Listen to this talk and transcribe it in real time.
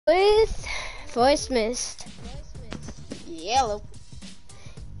Voice missed. Yellow.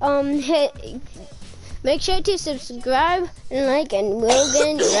 Make sure to subscribe and like, and we'll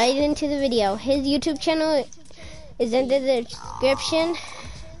get right into the video. His YouTube channel is in the description.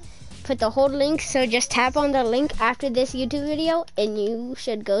 Put the whole link, so just tap on the link after this YouTube video and you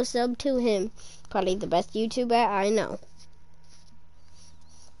should go sub to him. Probably the best YouTuber I know.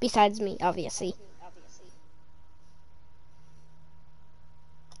 Besides me, obviously.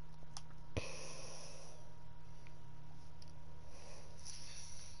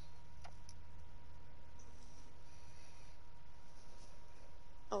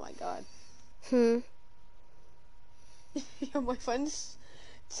 Oh my god. Yeah, my friend's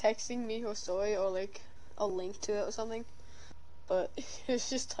texting me her story or like a link to it or something. But it was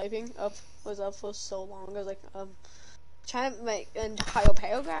just typing was up for so long. I was like, trying to make an entire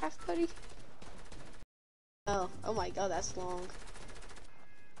paragraph, buddy. Oh my god, that's long.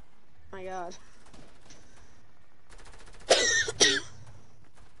 My god.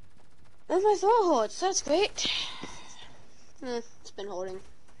 And my throat hurts, that's great. It's been holding.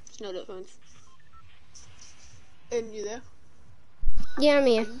 There's no difference. And you there? Yeah, I'm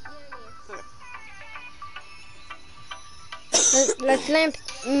here. Let's lamp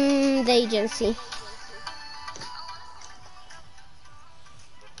the agency.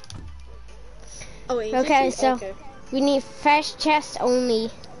 Oh, wait. Okay, so we need fresh chest only.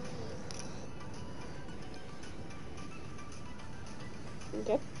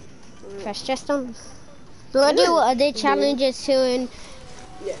 Okay. Fresh chest only. We'll do other challenges too, and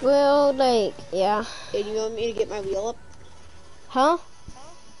we'll yeah. Hey, you want me to get my wheel up? Huh?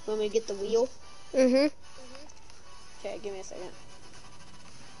 Want me to get the wheel? Okay, give me a second.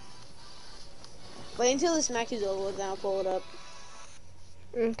 Wait until this match is over, then I'll pull it up.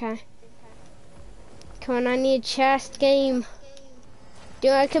 Okay. Come on, I need a chest game.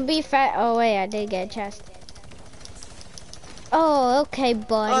 Dude, I could be fat. Oh wait, I did get a chest. Oh, okay,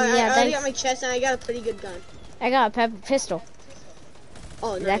 buddy. Oh, yeah, I already got my chest and I got a pretty good gun. I got a pepper pistol.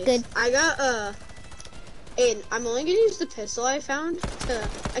 Oh, Is nice. that good? I got and I'm only gonna use the pistol I found to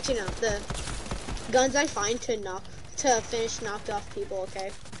actually no, the guns I find to finish knocked off people,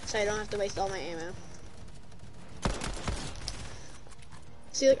 okay? So I don't have to waste all my ammo.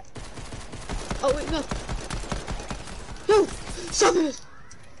 See, like, oh wait, no. No! Stop it!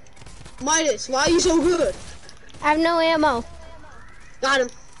 Midas, why are you so good? I have no ammo. Got him.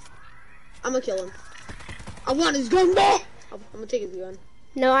 I'm gonna kill him. I want his gun back! I'm gonna take his gun.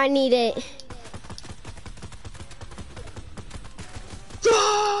 No, I need it.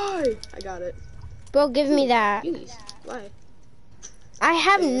 Die! I got it. Bro, give me that. Jeez. Why? I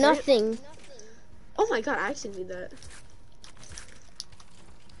have nothing. Oh my god, I actually need that.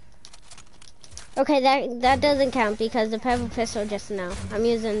 Okay, that doesn't count because the pepper pistol just now. I'm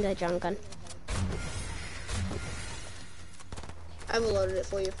using the drum gun. I will loaded it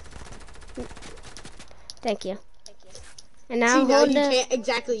for you. Thank you. And now, see, now you can't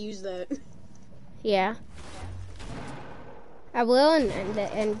exactly use that. Yeah. I will in the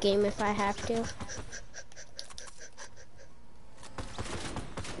end game if I have to.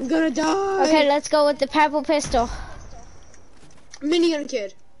 I'm gonna die. Okay, let's go with the purple pistol. Minigun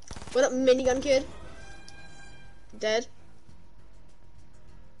kid. What up, minigun kid? Dead.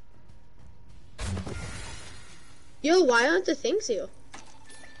 Yo, why aren't the things here?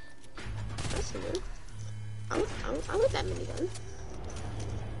 That's weird. I want that minigun.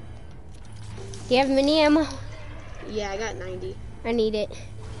 Do you have mini ammo? Yeah, I got 90. I need it.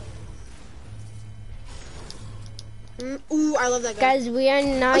 Ooh, I love that gun. Guys, we are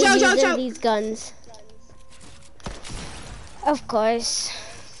not using these guns. Of course.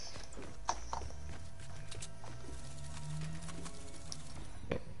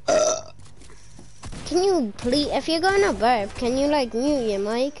 Can you please, if you're gonna burp, can you like mute your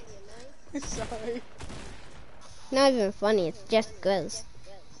mic? Sorry. Not even funny, it's just gross.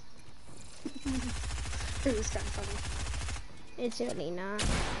 It was kind of funny. It's really not.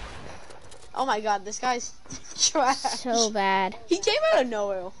 Oh my god, this guy's trash. So bad. He came out of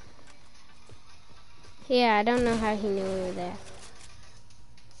nowhere. Yeah, I don't know how he knew we were there.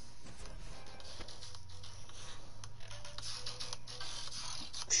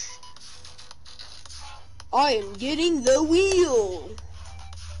 I am getting the wheel.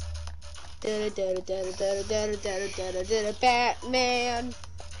 Batman.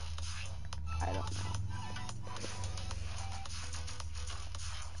 I don't know.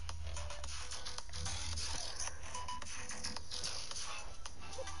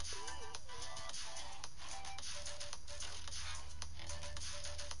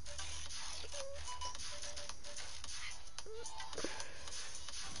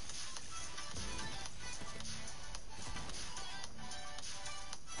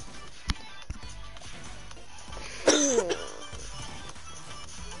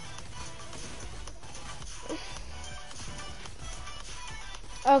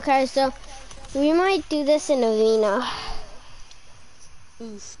 Okay, so we might do this in arena.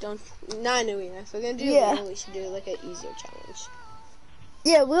 Oof, not in arena. If we're gonna do arena, we should do like an easier challenge.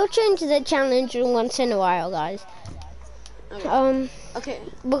 Yeah, we'll change the challenge once in a while, guys. Okay. Okay.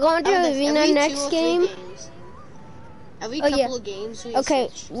 We're going to arena next game. Every couple of games we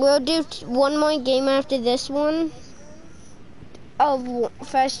switch. We'll do one more game after this one of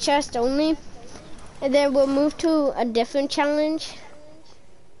first chest only, and then we'll move to a different challenge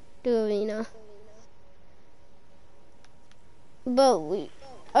to arena. But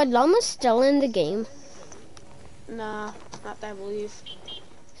are llamas still in the game? Nah, not that I believe.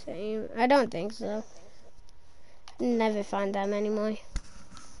 Same. I don't think so. Never find them anymore.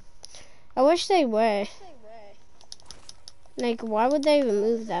 I wish they were. Like, why would they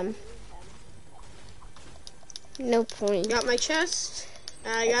remove them? No point. Got my chest.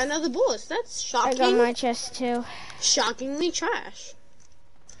 And I got another bullet. That's shocking. I got my chest too. Shockingly trash.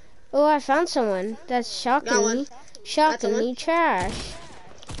 Oh, I found someone. That's shockingly trash.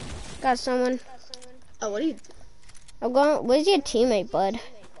 Got someone. Oh, what are you? I'm going. Where's your teammate, bud?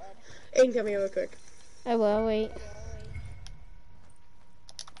 Aiden, come here real quick. I will wait.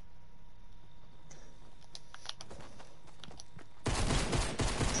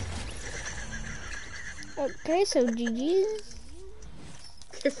 Okay, so GG's.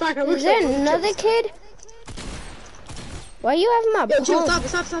 Okay, fine. Is there another kid? Why you have my Yo, Jill, stop.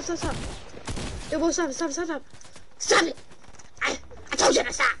 Yo, bro, stop. Stop it. I told you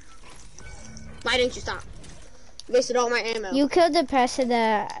to stop. Why didn't you stop? Wasted all my ammo. You killed the person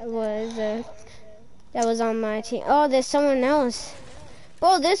that was on my team. Oh, there's someone else.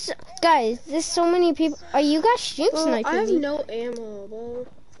 Oh, guys, there's so many people. Are you guys stream sniping? I have no ammo, bro.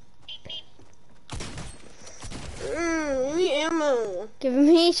 Give me ammo. Give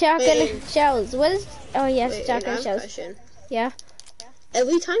me shotgun shells. What is? Oh yes, shotgun shells. Question. Yeah.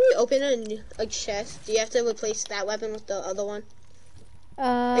 Every time you open a chest, do you have to replace that weapon with the other one?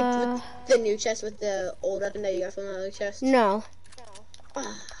 Like with the new chest with the old weapon that you got from the other chest? No.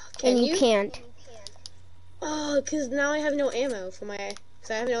 Can you can't. Oh, because now I have no ammo for my. Cause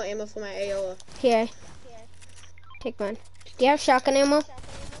I have no ammo for my AOA. Here. Take mine. Do you have shotgun ammo?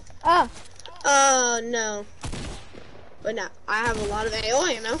 Oh. No. But no, I have a lot of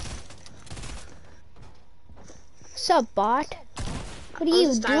AOA ammo. What's up, bot? What are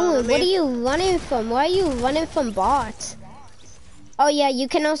you doing? What are you running from? Why are you running from bots? Oh yeah, you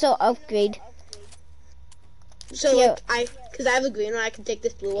can also upgrade. So like cause I have a green one, I can take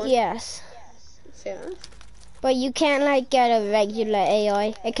this blue one. Yes. Fair enough. But you can't like get a regular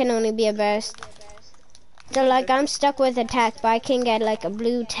AI. It can only be a burst. So like I'm stuck with attack, but I can get like a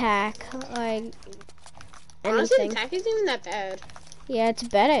blue tack, like anything. Honestly, attack isn't even that bad. Yeah, it's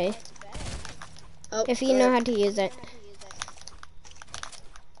better. Oh, if you know how to use it.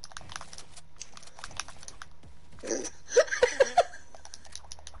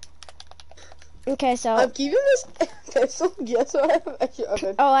 Okay, so I'm keeping this pistol just so I have extra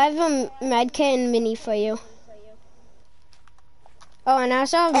oven. Oh, I have a med kit and mini for you. Oh, and I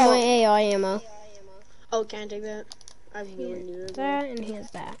also have more AI ammo. Oh, can I take that? I really need that, and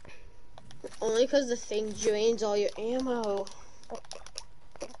here's that. Only because the thing drains all your ammo.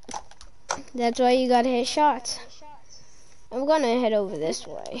 That's why you gotta hit shots. I'm gonna head over this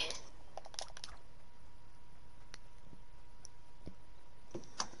way.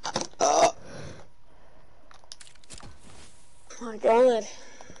 Oh my god.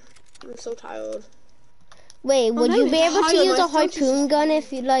 I'm so tired. Wait, would you be able to use a harpoon gun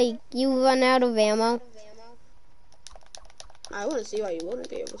if you run out of ammo? I want to see why you wouldn't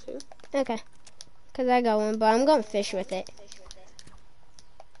be able to. Okay. Because I got one, but I'm going to fish with it.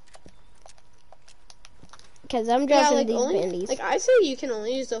 Because I'm dropping these bandies. Like, I say you can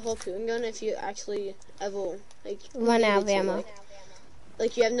only use the harpoon gun if you actually ever, run out of ammo.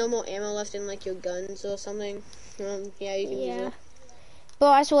 Like, you have no more ammo left in, your guns or something. Yeah, you can use it.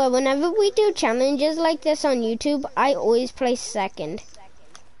 But I swear, whenever we do challenges like this on YouTube, I always place second.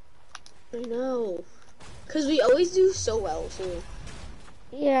 I know. Because we always do so well, too.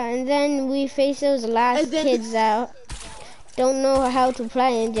 Yeah, and then we face those last kids that don't know how to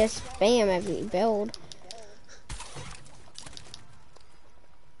play and just spam every build.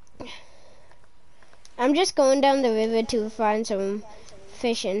 I'm just going down the river to find some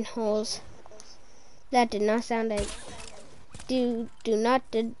fishing holes. That did not sound like... Do not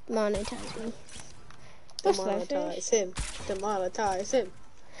demonetize me. Demonetize him. Demonetize him.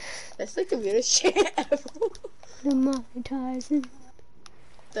 That's like the weirdest shit ever. Demonetize him.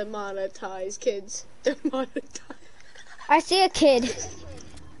 Demonetize kids. Demonetize. I see a kid.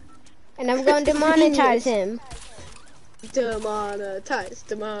 And I'm going to demonetize him. Demonetize,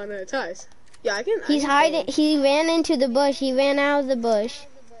 demonetize. Yeah, I can. He's hiding. He ran into the bush. He ran out of the bush.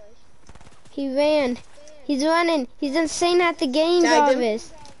 He ran. He's running. He's insane at the game,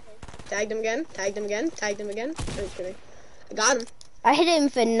 Jarvis. Tagged him again. Tagged him again. Tagged him again. I'm just kidding. I got him. I hit him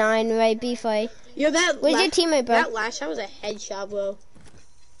for 9 right before. Yo, where's your teammate, bro? That last shot was a headshot, bro.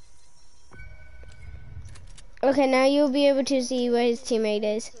 Okay, now you'll be able to see where his teammate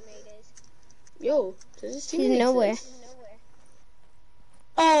is. Yo, does his teammate He's nowhere.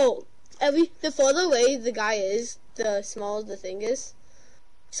 Oh, the further away the guy is, the smaller the thing is.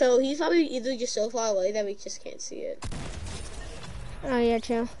 So he's probably either just so far away that we just can't see it. Oh yeah,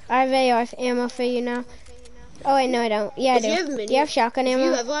 true. I have AR ammo for you now. Oh wait, no I don't. Yeah, I do. Do you have shotgun ammo?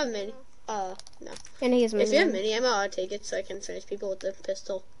 If you ever have mini, no. And he has mini. If you have mini ammo, I'll take it so I can finish people with the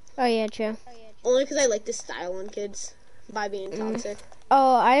pistol. Oh yeah, true. Only because I like the style on kids by being toxic.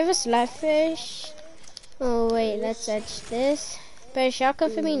 Oh, I have a slapfish. Oh wait, let's search this. But a shotgun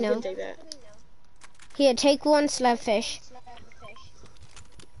for me, no. Take that. Here, take 1 slapfish.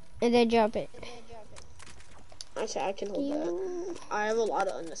 And then drop it. Actually, I can hold that. I have a lot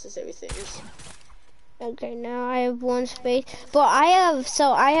of unnecessary things. Okay, now I have 1 space. But I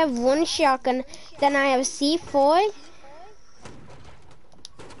have 1 shotgun, then I have C4.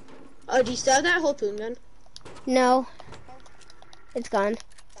 Oh, do you still have that harpoon gun? No. It's gone.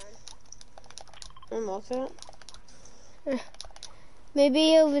 Unlock that?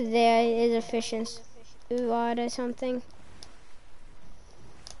 Maybe over there is a fishing rod or something.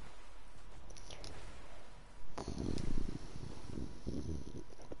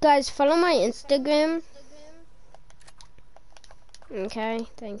 Guys, follow my Instagram. Okay,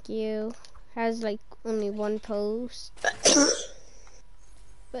 thank you. Has like only 1 post.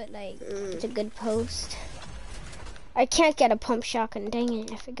 But like, it's a good post. I can't get a pump shotgun, dang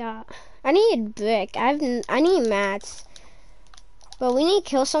it, I forgot. I need brick, I need mats. But we need to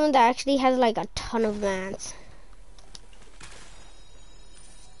kill someone that actually has like a ton of mats.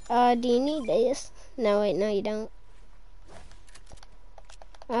 Do you need this? No, wait, no you don't.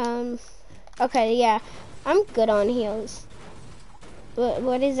 Okay, yeah, I'm good on heals.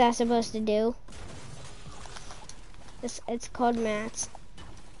 What is that supposed to do? It's called mats.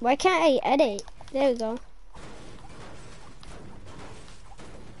 Why can't I edit? There we go.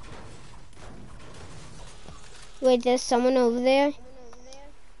 Wait, there's someone over there?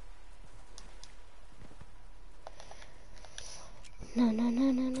 No, no,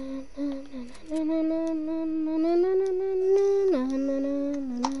 no, no, no, no, no, no, no, no, no, no, no,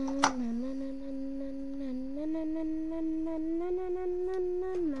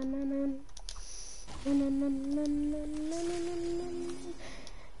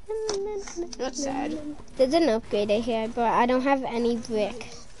 That's sad. There's an upgrader here, but I don't have any brick.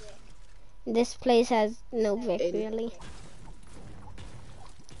 This place has no brick, really.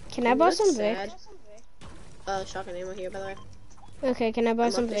 Can I borrow some brick? Shotgun ammo here, by the way. Okay, can I borrow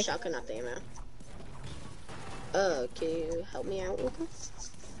some brick? Shotgun, not the ammo. Can you help me out with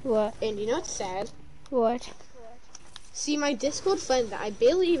this? What? And you know what's sad? What? See, my Discord friend that I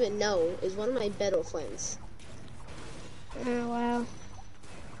barely even know is one of my better friends. Oh, wow.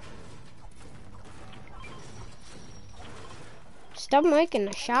 Stop making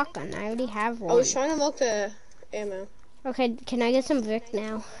a shotgun. I already have one. I was trying to milk the ammo. Okay, can I get some brick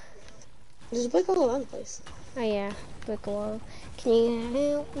now? There's brick all around the place. Oh yeah, brick wall. Can you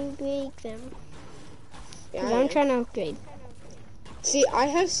help me break them? Yeah, I'm trying to upgrade. See, I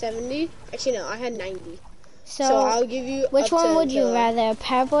have 70. Actually, no, I had 90. So I'll give you. Which one would you rather?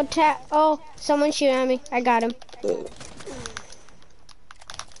 Purple tap? Oh, someone shooting at me. I got him.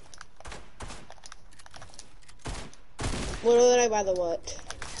 What would I rather what?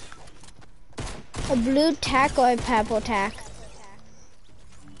 A blue tack or a purple tack?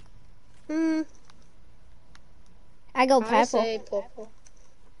 I go purple. I say purple.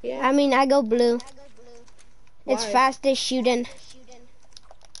 Yeah. I mean, I go blue. Why? It's faster shooting.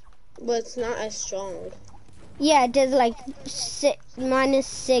 But it's not as strong. Yeah, it does like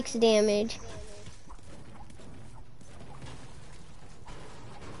 -6 damage.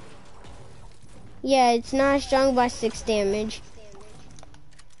 Yeah, it's not strong by 6 damage.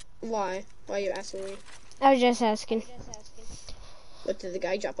 Why? Why are you asking me? I was just asking. What, did the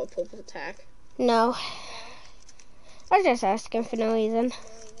guy drop a purple attack? No. I was just asking for no reason.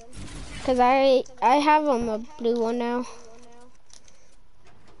 Cause I have a blue one now.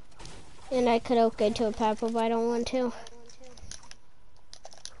 And I could upgrade to a purple, but I don't want to.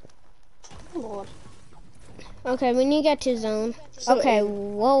 Lord. Okay, we need to get to zone. So okay,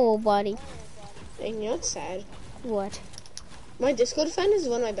 whoa, buddy. And you know what's sad? What? My Discord friend is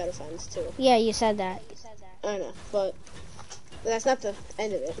one of my better friends, too. Yeah, you said that. I know, but that's not the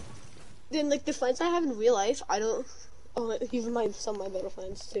end of it. Then, like, the friends I have in real life, I don't... Oh, even some of my better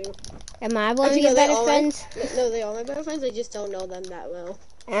friends, too. Am I one of your better friends? No, they are my better friends. I just don't know them that well.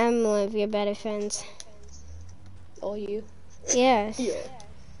 I'm one of your better friends. Oh, you? Yes. Yeah.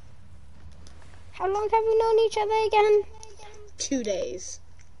 How long have we known each other again? 2 days.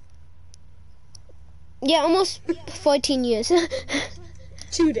 Yeah, almost 14 years.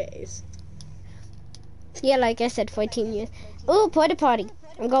 2 days. Yeah, like I said, 14 years. Oh, party.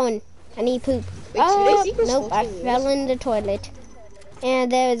 I'm going. I need poop. Wait, 2 days equals nope, 14 I years? fell in the toilet.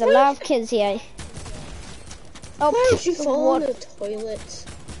 And there's a lot of kids here. Oh, why did you fall in the toilet?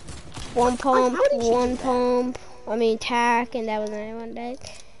 One pump. I mean, tack, and that was another one day.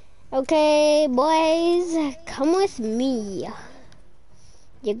 Okay, boys, come with me.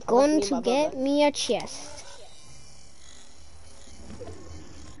 You're going to get me a chest.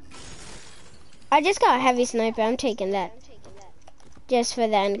 I just got a heavy sniper. I'm taking that. Just for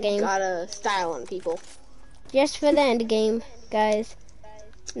the end game. You got a style on people. Just for the end game, guys.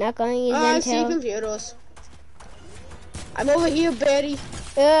 Not going to use I see computers. I'm over here, Betty.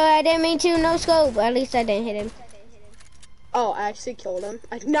 I didn't mean to. No scope. At least I didn't hit him. Oh, I actually killed him.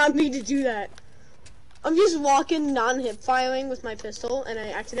 I did not mean to do that. I'm just walking, non-hip firing with my pistol, and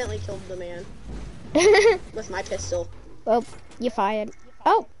I accidentally killed the man. With my pistol. Well, you fired.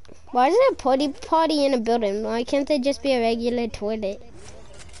 Oh, why is there a potty in a building? Why can't there just be a regular toilet?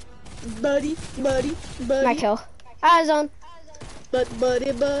 Buddy. My kill. Eyes on.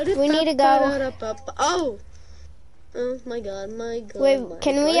 Buddy. We need to go. Oh. Oh my god. Wait,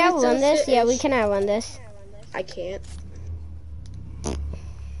 can we outrun this? Yeah, we can outrun this. I can't.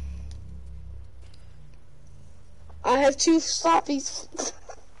 I have 2 floppies.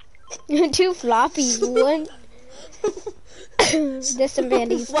 2 floppies. One. There's some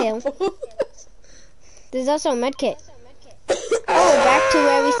bandies too. There's also a med kit. Oh, back to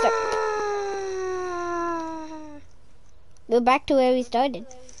where we started. We're back to where we started.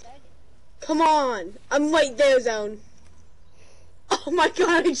 Come on. I'm right there, zone. Oh my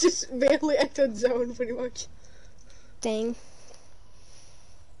god, I just barely entered zone pretty much. Dang.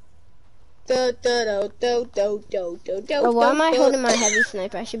 Oh, why am I holding my heavy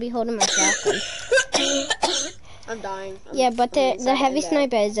sniper? I should be holding my shotgun. I'm dying. Yeah, but the heavy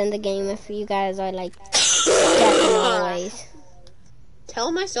sniper is in the game if you guys are like checking always.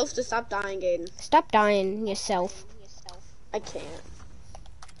 Tell myself to stop dying, Aiden. Stop dying yourself. I can't.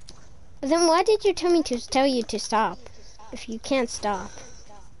 Then why did you tell me to tell you to stop if you can't stop?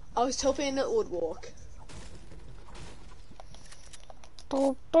 I was hoping it would work.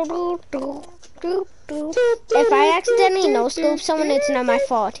 If I accidentally no-scope someone, it's not my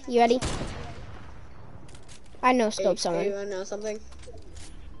fault. You ready? I no-scope someone. You wanna know something?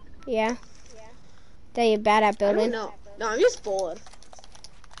 Yeah? That you're bad at building? I don't know. No, I'm just bored.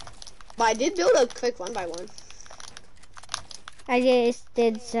 But I did build a quick 1x1. I just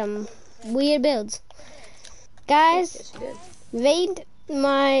did some weird builds. Guys, rate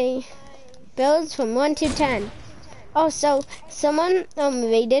my builds from 1 to 10. Oh, so someone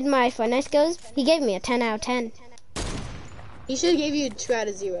rated my Fortnite skills. He gave me a 10 out of 10. He should have gave you a 2 out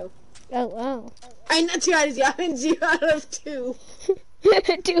of 0. Oh. I'm not 2 out of 0. I mean 0 out of 2. 2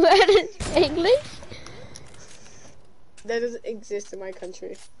 out of English? That doesn't exist in my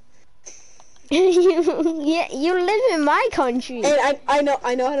country. you live in my country. And I know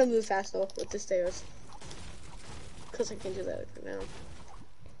how to move faster with the stairs. Cause I can do that right now.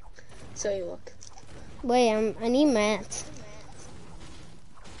 So you look. Wait, I need mats.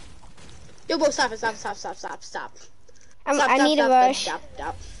 Yo, bro, stop. I need a rush.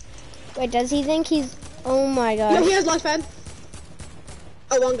 Stop. Wait, does he think he's... Oh my god. Yo, he has launch pad.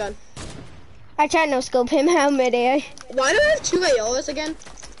 Oh, one gun. I tried no scope him out midair. Why do I have 2 ARs again?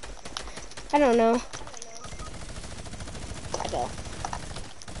 I don't know.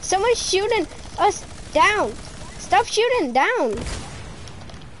 Someone's shooting us down. Stop shooting down.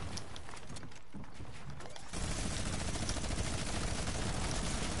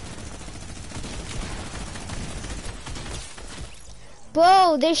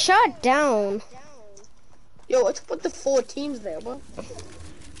 Bro, they shot down. Yo, what's up with the 4 teams there, bro?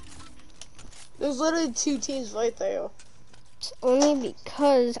 There's literally 2 teams right there. It's only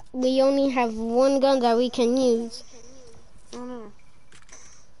because we only have 1 gun that we can use. I don't know.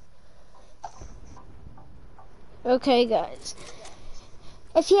 Okay, guys.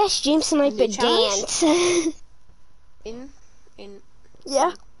 If you ask Stream Sniper dance.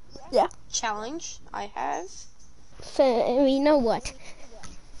 Yeah. Challenge I have. Arena what?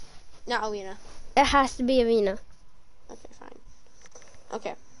 Not arena. It has to be arena. Okay, fine.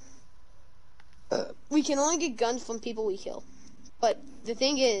 Okay. we can only get guns from people we kill. But the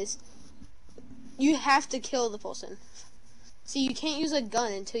thing is, you have to kill the person. See, you can't use a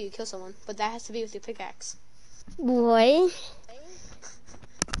gun until you kill someone, but that has to be with your pickaxe. Boy.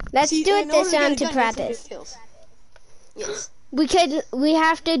 Let's do it this round to practice. Yes. We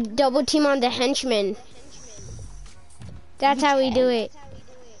have to double team on the henchman. That's how we do it.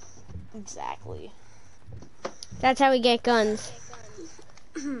 Exactly. That's how we get guns.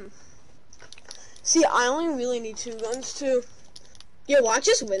 See, I only really need 2 guns too. Yo, watch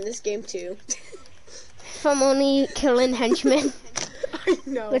us win this game too. From only killing henchmen. I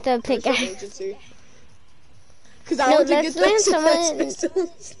know. With a pickaxe. Because I want to get land someone.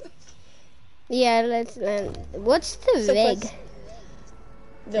 Yeah, let's land. What's the rig?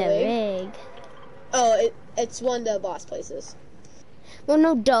 The rig? Oh, it's one of the boss places. Well,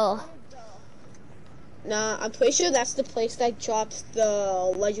 no, duh. Nah, I'm pretty sure that's the place that drops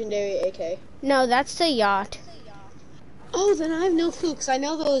the legendary AK. No, that's the yacht. Oh, then I have no clue, because I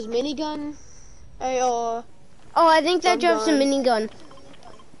know those minigun. Oh, I think that drops the minigun.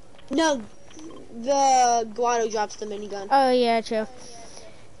 No, the Guado drops the minigun. Oh, yeah, true.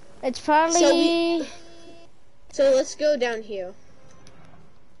 It's probably... So let's go down here.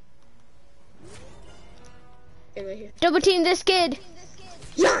 Okay, right here. Double team this kid.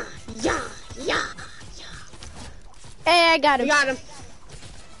 Yeah. Hey, I got him. You got him.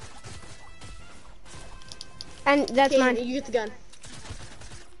 And that's mine. You get the gun.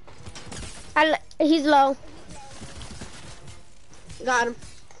 He's low. Got him.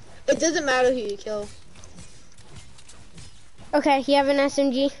 It doesn't matter who you kill. Okay, you have an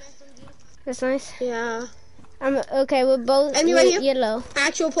SMG. That's nice. Yeah. Okay, we're both yellow.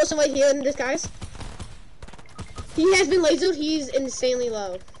 Actual person right here in disguise. He has been lasered. He's insanely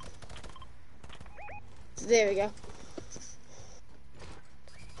low. There we go.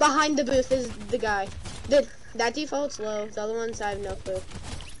 Behind the booth is the guy. That default's low. The other ones I have no clue.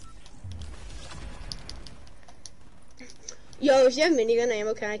 Yo, if you have minigun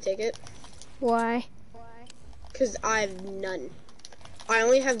ammo, can I take it? Why? Because I have none. I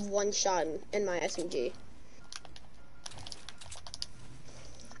only have 1 shot in my SMG.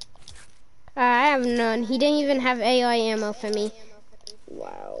 I have none. He didn't even have AI ammo for me.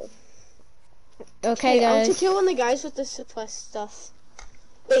 Wow. Okay, guys. I want to kill one of the guys with the suppressed stuff.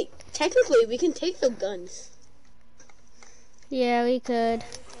 Wait, technically, we can take the guns. Yeah, we could.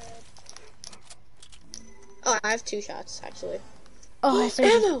 Oh, I have 2 shots, actually. Oh,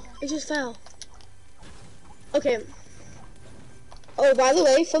 ammo! It just fell. Okay. Oh, by the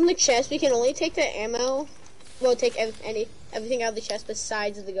way, from the chest, we can only take the ammo. Well, take everything out of the chest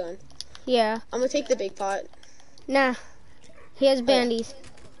besides the gun. Yeah. I'm gonna take the big pot. Nah. He has bandies.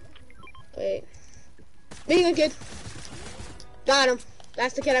 Wait. Minigun kid. Got him.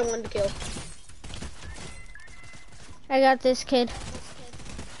 That's the kid I wanted to kill. I got this kid.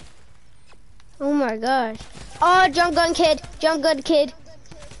 Oh my gosh. Oh, jump gun kid. Jump gun kid.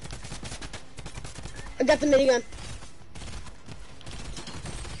 I got the minigun.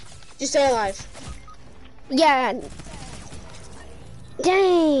 Just stay alive. Yeah.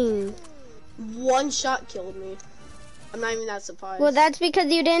 Dang. 1 shot killed me. I'm not even that surprised. Well, that's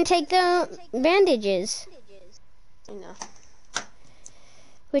because you didn't take the bandages. I know.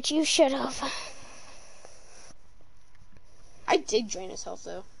 Which you should have. I did drain his health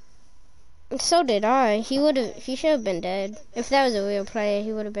though. So did I. He should have been dead. If that was a real player,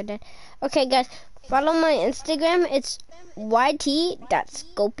 he would have been dead. Okay, guys, follow my Instagram. It's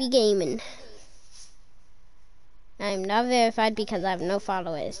yt.scopygaming. I'm not verified because I have no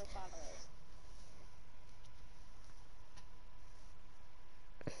followers.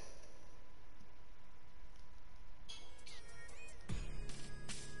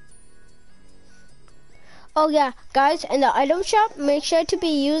 Oh yeah, guys, in the item shop, make sure to be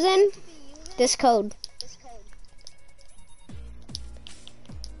using this code.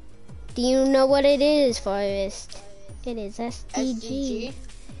 Do you know what it is, Forrest? It is SDG.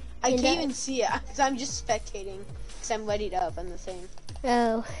 I can't even see it because I'm just spectating because I'm ready to open the thing.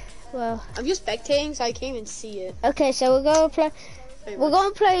 Oh, well. I'm just spectating, so I can't even see it. Okay, so we're gonna play. We're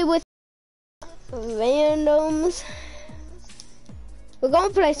gonna play with randoms. We're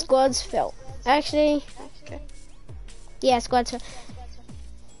gonna play squads fill. Actually, okay. Yeah, squads fill.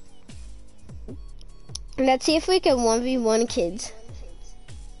 Let's see if we can 1v1 kids.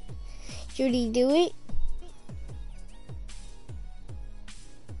 Should he do it?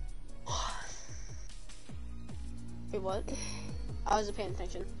 Wait, what? I wasn't paying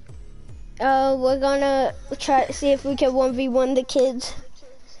attention. We're gonna try to see if we can 1v1 the kids.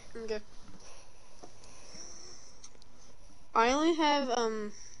 Okay. I only have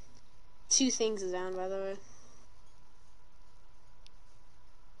 2 things down, by the way.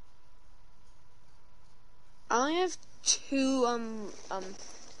 I only have 2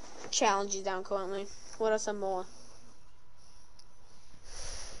 challenges down currently. What are some more?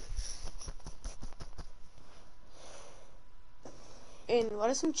 And what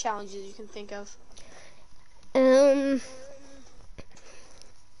are some challenges you can think of? I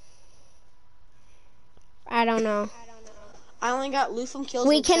don't know. I only got loot from kills.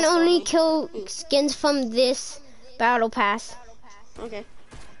 We can only kill skins from this battle pass. Okay.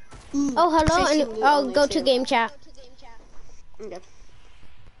 Oh, hello, and I'll go to game chat. Okay.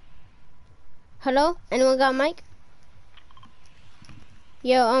 Hello, anyone got a mic?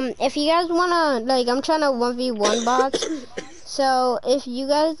 Yo, if you guys wanna, like, I'm trying to 1v1 bots. So if you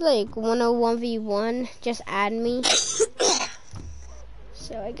guys like wanna 1v1, just add me.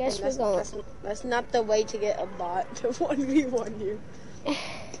 So I guess we're going. That's not the way to get a bot to 1v1 you.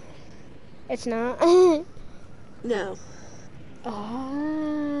 It's not. No.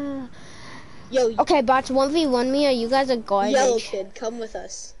 Oh. Yo. Okay, bots 1v1 me, or you guys are garbage. Yellow kid, come with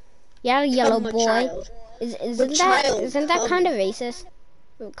us. Yeah, yellow Come boy. child. Isn't that kind of racist?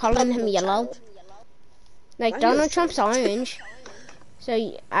 Calling him yellow. Child. Like Donald Trump's orange.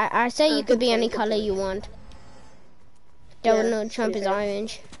 So I say you could be any color you want. Donald Trump is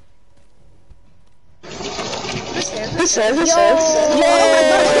orange.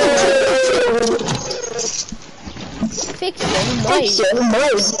 Fix your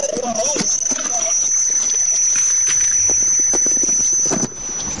mic.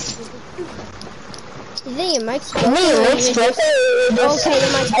 Is it your mic's broken? Okay,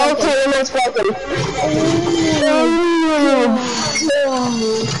 your mic's broken.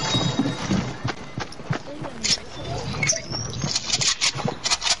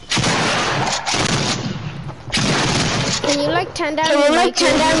 Can you like turn down your mic?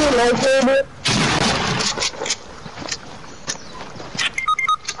 Baby?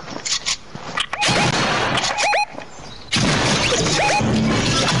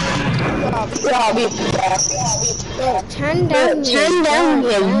 Robbie. Yo, turn down your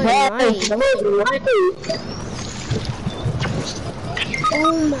mic.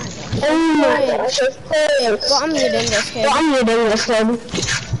 Oh my gosh. Well, I'm muting this kid.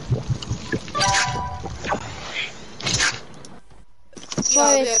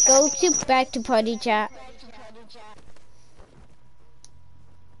 Forrest, go back to party chat.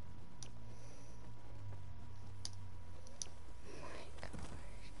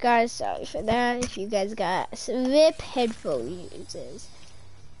 Guys, sorry for that. If you guys got RIP headphone users.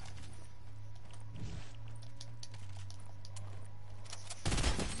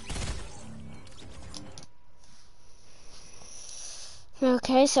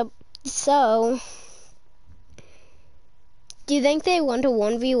 Okay, so do you think they want a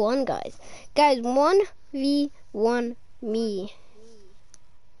 1v1, guys? Guys, 1v1 me.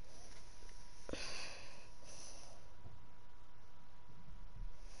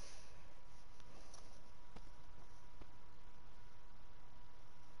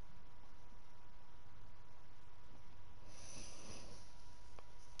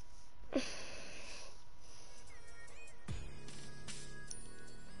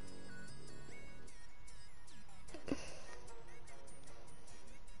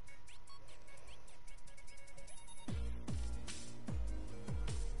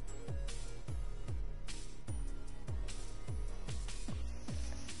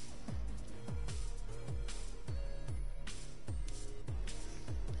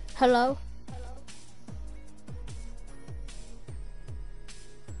 Hello?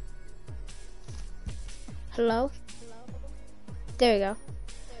 Hello? There we go.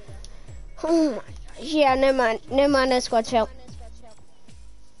 Oh my gosh. Yeah, never mind, that squad failed.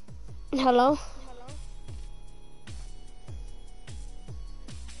 Hello?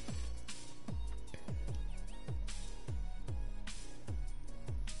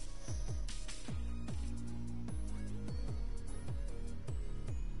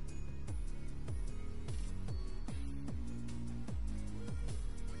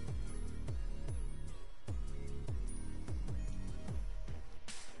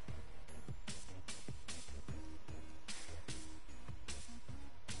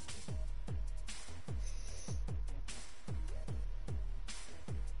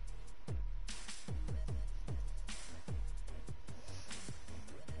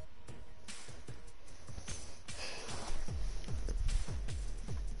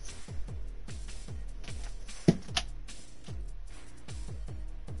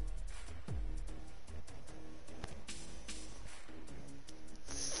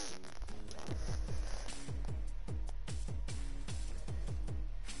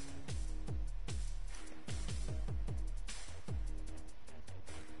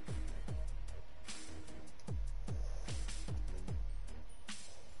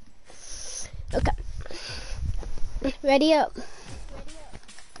 Ready up.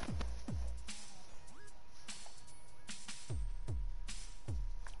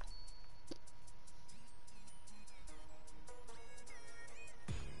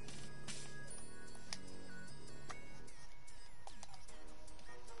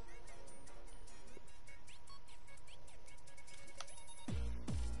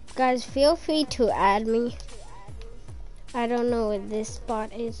 Guys, feel free to add me. I don't know what this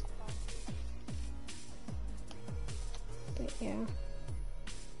spot is. But yeah.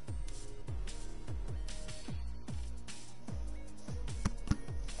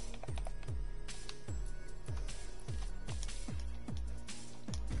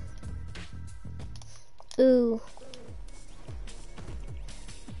 Ooh.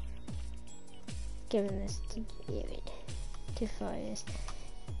 Giving this to David. To Forest.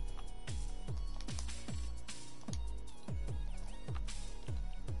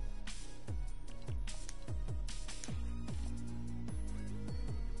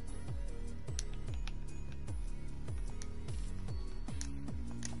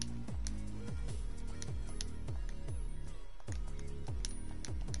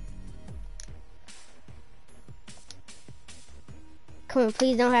 Come on,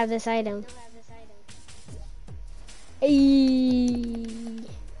 please don't have this item. Ayy.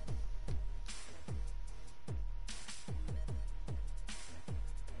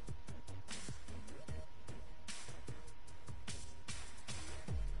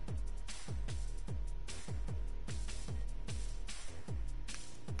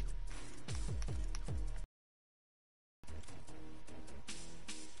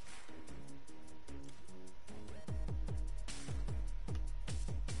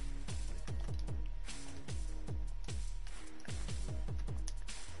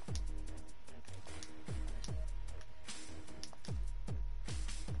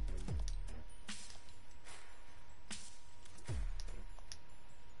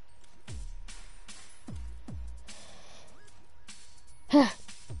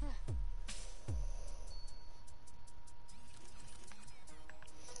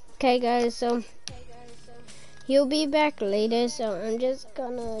 Okay guys, so he'll be back later, so I'm just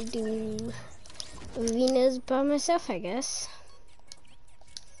gonna do arenas by myself, I guess.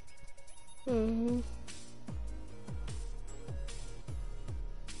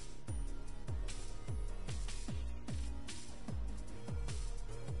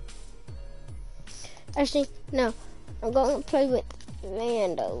 Actually, no, I'm gonna play with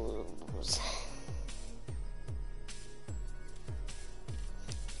randos.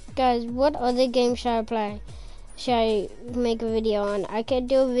 Guys, what other game should I play? Should I make a video on? I could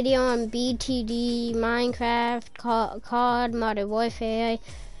do a video on BTD, Minecraft, COD, Modern Warfare,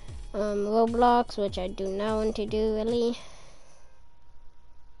 Roblox, which I do not want to do really.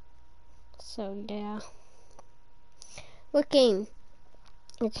 So yeah. What game?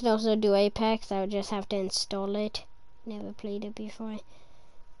 I could also do Apex. I would just have to install it. Never played it before.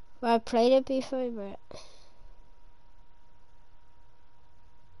 Well, I played it before, but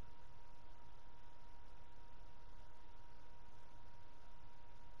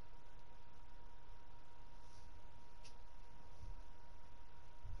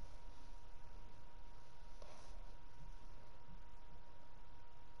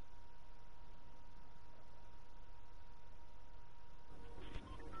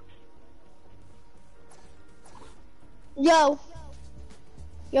Yo.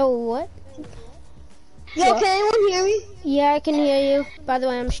 yo, what? Yo, What? can anyone hear me? Yeah, I can hear you. By the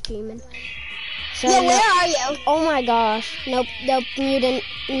way, I'm streaming. So Yo, no, where are you? oh my gosh. Nope, mutant,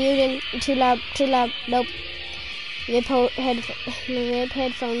 too loud, nope. Rip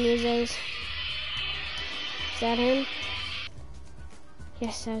headphone users. Is that him?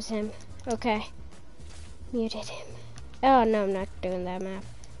 Yes, that was him. Okay. Muted him. Oh no, I'm not doing that map.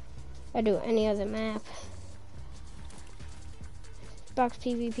 I'll do any other map. Box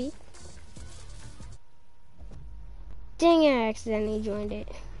PvP. Dang it, I accidentally joined it.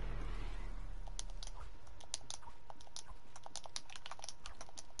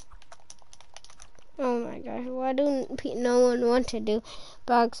 Oh my gosh, why do no one want to do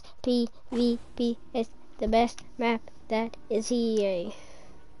Box PvP? It's the best map that is here.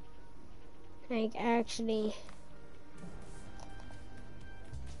 Like, actually.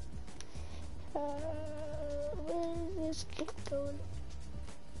 Where is this kid going?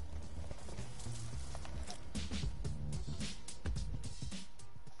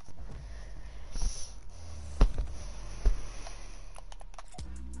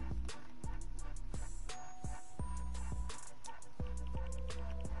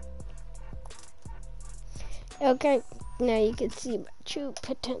 Okay, now you can see my true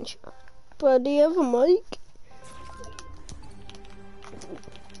potential. But do you have a mic?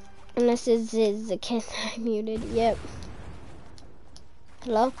 Unless this is the kid I muted. Yep.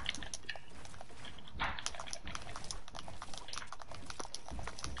 Hello?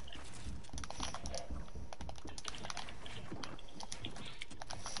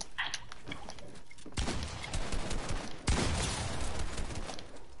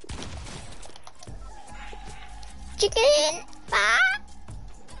 Chicken! Ah!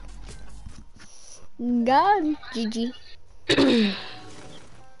 God, GG.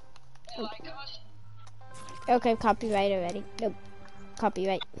 Okay, copyright already. Nope.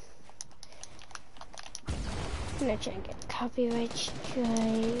 Copyright. I'm gonna try and get copyright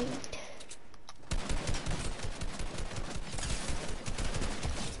straight.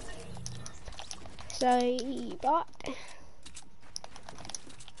 Sorry, bot.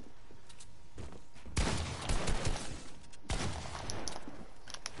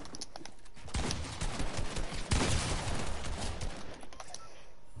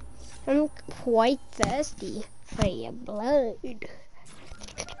 I'm quite thirsty for your blood.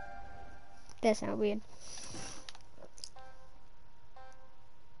 That's not weird.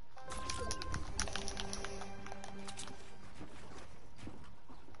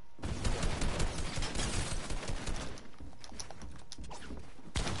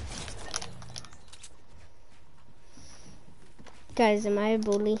 Guys, am I a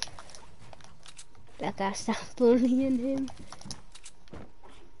bully? Like, I stop bullying him.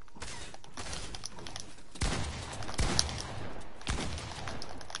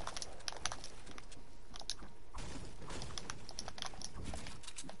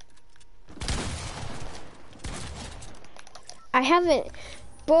 I haven't,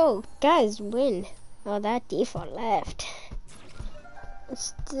 bro, guys, win. Oh, that default left.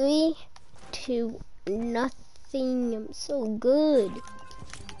 It's 3-0. I'm so good.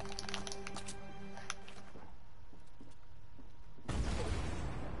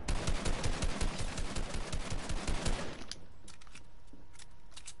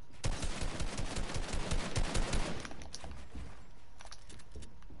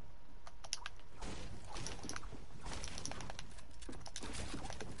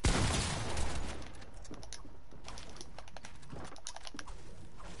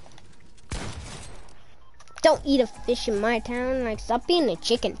 Don't eat a fish in my town. Like, stop being a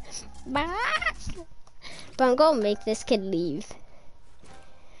chicken. But I'm gonna make this kid leave.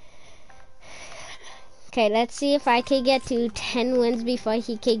 Okay, let's see if I can get to 10 wins before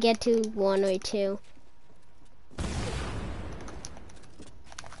he can get to 1 or 2.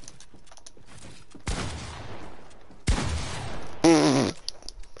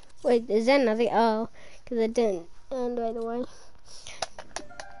 Wait, is that another? Oh, because it didn't end right away.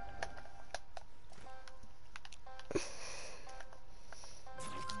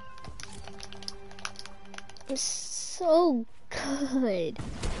 I'm so good.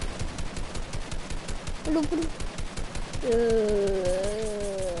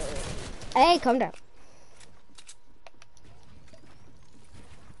 Hey, calm down.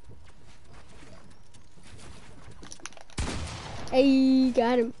 Hey,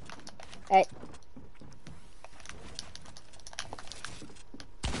 got him. Hey.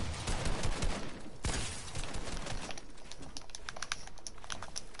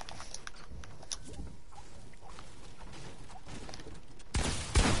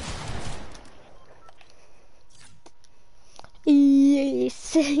 Yeah,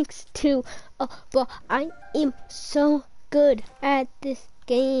 6-2. Oh, bro, I am so good at this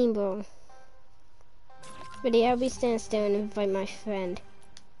game, bro. But yeah, I'll be standing still and invite my friend.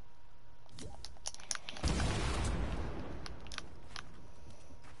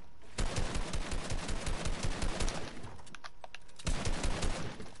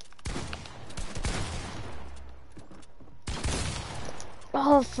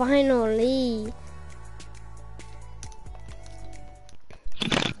 Oh, finally.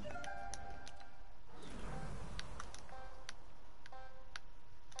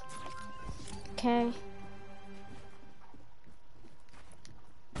 Okay.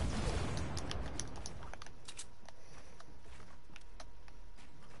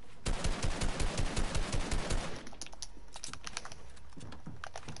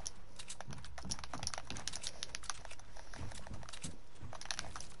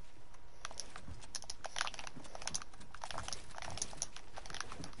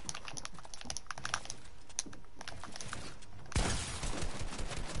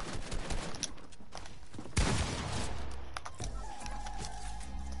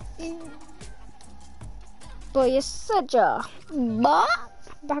 Boy, you're such a bop.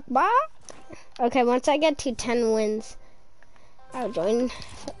 Okay, once I get to 10 wins, I'll join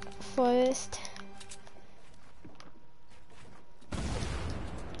Forest.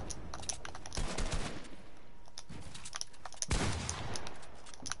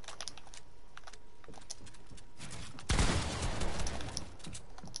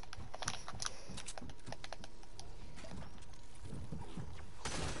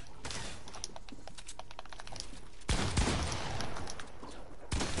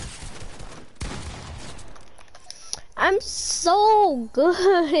 I'm so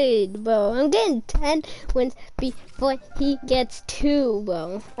good, bro. I'm getting 10 wins before he gets 2,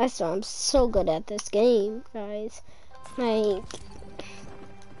 bro. That's why I'm so good at this game, guys. Like,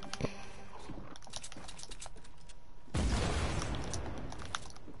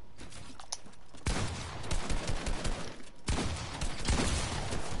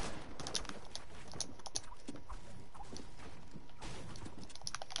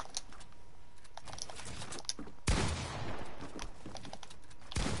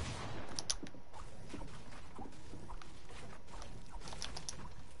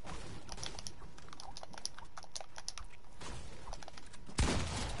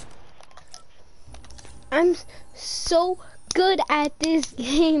 I'm so good at this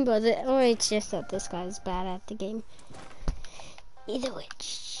game, but or it's just that this guy's bad at the game. Either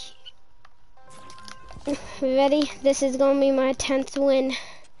which. Ready? This is gonna be my 10th win.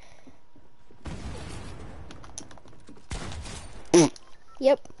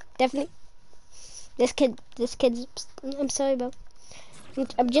 Yep, definitely. This kid's. I'm sorry, bro.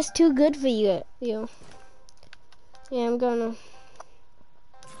 I'm just too good for you. Yeah, I'm gonna.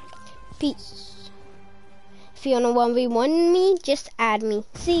 Peace. If you wanna 1v1 me, just add me.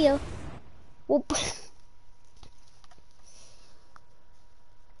 See ya. Whoop.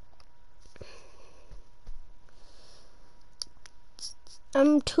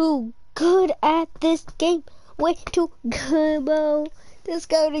 I'm too good at this game. Way too good, bro. This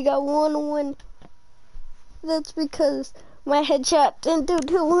guy already got 1 win. That's because my headshot didn't do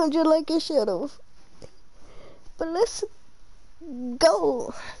 200 like it should have. But let's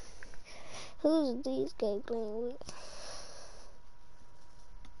go. Who's these guys playing with?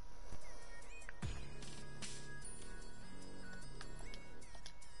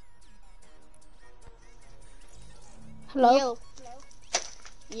 Hello?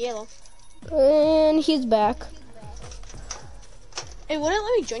 Yellow. And he's back. It wouldn't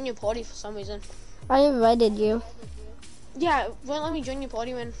let me join your party for some reason. I invited you. Yeah, it wouldn't let me join your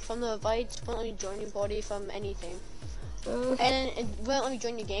party from the invites. Wouldn't let me join your party from anything. And then it wouldn't let me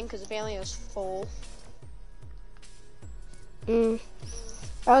join your game because apparently it was full. I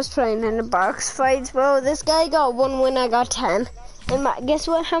was playing in the box fights, bro. This guy got 1 win, I got 10. And guess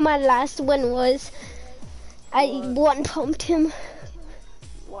what? How my last win was? I one pumped him.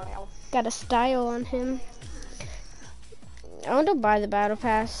 Wow. Got a style on him. I want to buy the battle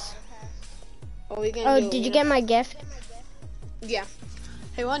pass. Oh, did you get my gift? Yeah.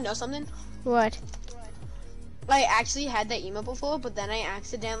 Hey, wanna know something? What? I actually had that email before, but then I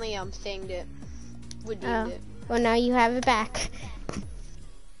accidentally thinged it. Redeemed it. Well, now you have it back.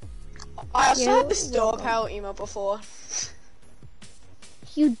 I also had the Star Power email before.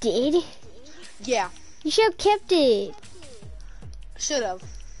 You did? Yeah. You should have kept it. Should have.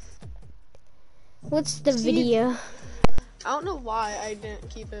 What's the video? I don't know why I didn't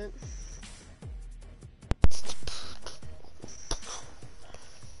keep it.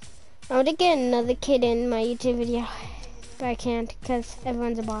 I want to get another kid in my YouTube video, but I can't because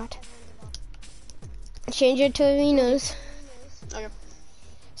everyone's a bot. Change it to arenas. Okay.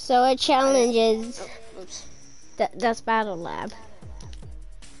 So a challenge is Oops. that's Battle Lab.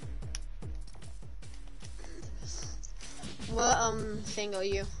 What thing are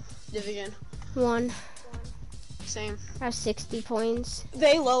you? Division. 1. Same. I have 60 points.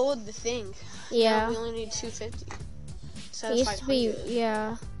 They lowered the thing. Yeah. Now we only need 250. It used to be,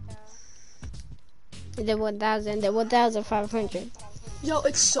 yeah. The 1,000, the 1,500. Yo,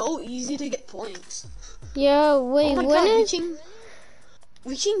 it's so easy to get points. Yo, wait, Oh my when God, is...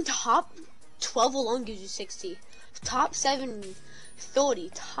 reaching top 12 alone gives you 60. Top 7, 30.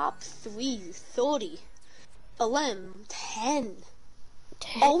 Top 3, 30. 11, 10.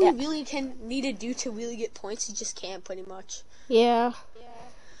 All we really need to do to really get points is just camp, pretty much. Yeah.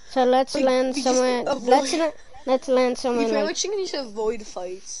 So let's land somewhere. Let's land somewhere. We pretty much need to avoid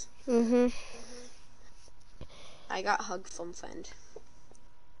fights. I got hugged from friend.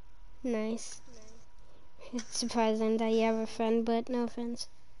 Nice. It's surprising that you have a friend, but no offense.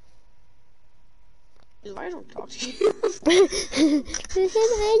 I don't talk to you. Because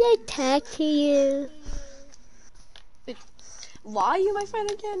I don't talk to you. Why are you my friend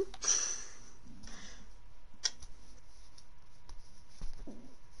again?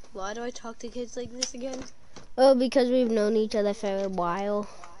 Why do I talk to kids like this again? Oh, because we've known each other for a while.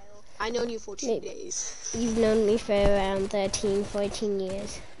 I known you for 2 days. You've known me for around 13, 14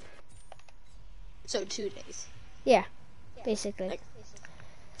 years. So 2 days. Yeah, basically. Like,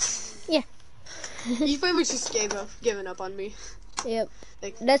 yeah. You pretty much just given up on me. Yep.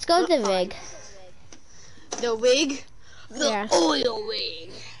 Like, let's go to the rig. The wig? The Yeah. oil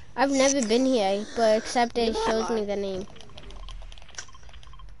wig. I've never been here, but except it shows me the name.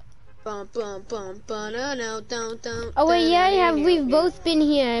 Bum, bum, bum, no, don't. Oh wait, yeah, we've both been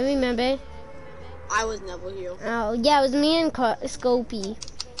here, I remember. I was never here. Oh, yeah, it was me and Scopy.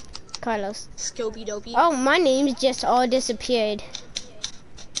 Carlos. Scopy dopey. Oh, my names just all disappeared.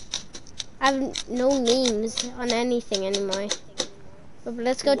 I have no names on anything anymore. But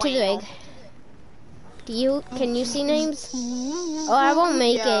let's go to the rig. Can you see names? Oh, I won't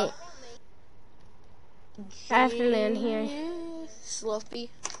make it. I have to land here. Sloppy.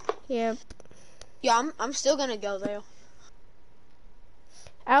 Yep. Yeah, I'm still gonna go there.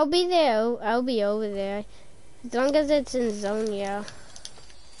 I'll be there. I'll be over there. As long as it's in zone, yeah.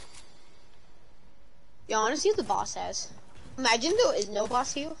 Yeah, I wanna see what the boss has. Imagine there is no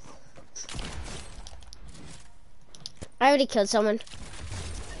boss here. I already killed someone.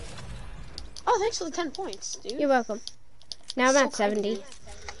 Oh, thanks for the 10 points, dude. You're welcome. Now I'm at 70.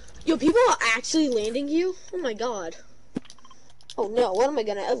 Yo, people are actually landing you? Oh my god. Oh no, what am I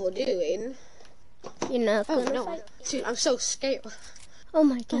gonna ever do, Aiden? You're not Oh gonna no, fight. dude, I'm so scared. Oh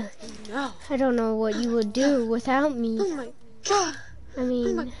my god. No. I don't know what you would do without me. Oh my god. I Oh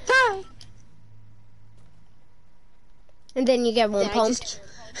mean, my god. and then you get one Then pumped.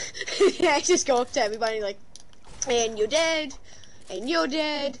 I just go up to everybody like, and you're dead, and you're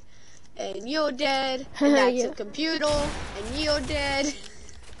dead, and you're dead, and that's Yeah. a computer, and you're dead.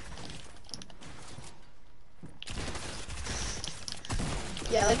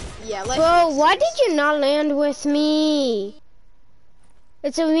 Yeah, like. Bro, why did you not land with me?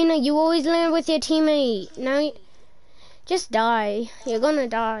 It's Arena, you always land with your teammate. Now, just die. You're gonna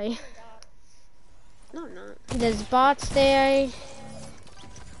die. No, I'm not. There's bots there.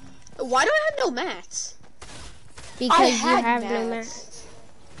 Why do I have no mats? Because you had have no mats. mats.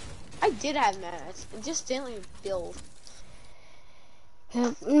 I did have mats. It just didn't like build.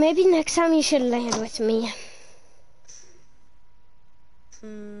 Maybe next time you should land with me.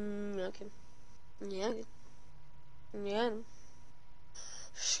 Okay. Yeah. Yeah.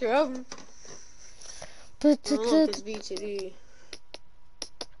 Sure. BTD.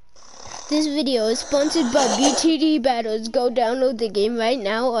 This video is sponsored by BTD Battles. Go download the game right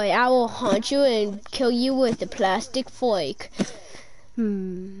now or I will haunt you and kill you with a plastic fork.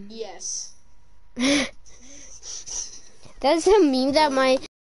 Yes. That's a meme that my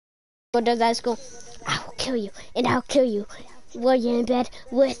does that go, I will kill you and I'll kill you while you're in bed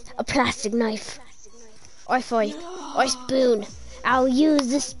with a plastic knife. Or fork. Or spoon. I'll use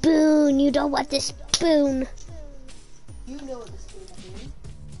the spoon. You don't want the spoon. You know what the spoon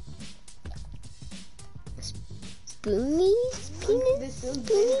means. Spoonies? Penis? This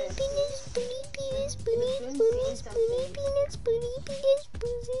Spoonie, penis, spoonie, penis, spoonie, spoonie, spoonie, penis, spoonie, penis,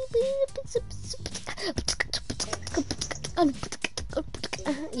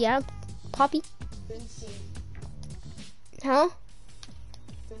 yeah, Poppy? Huh?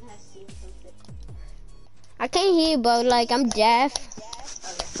 I can't hear you, but like I'm deaf.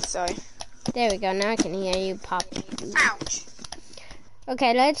 Sorry. There we go. Now I can hear you, Poppy. Ouch.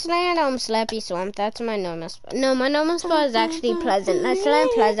 Okay, let's land on Slappy Swamp. That's my normal spot. No, my normal spot is actually Pleasant. Let's land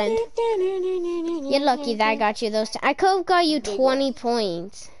Pleasant. You're lucky that I got you those. I could have got you 20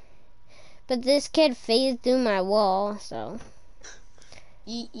 points. But this kid phased through my wall, so.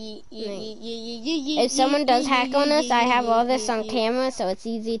 If someone does hack on us, I have all this on camera, so it's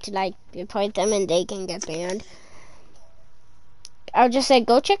easy to like report them and they can get banned. I'll just say,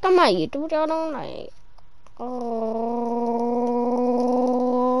 go check on my YouTube channel, like, oh,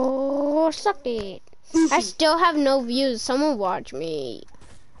 suck it. I still have no views. Someone watch me.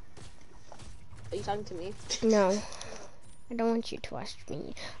 Are you talking to me? No, I don't want you to watch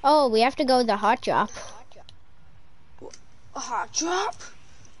me. Oh, we have to go to the hot drop. A hot drop?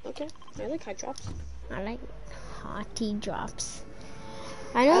 Okay, I like hot drops. I like hot tea drops.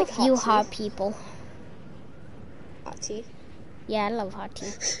 I know like a few hot tea. hot people. Hot tea. Yeah, I love hot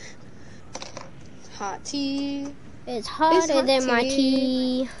tea. Hot tea. It's hotter hot than my tea.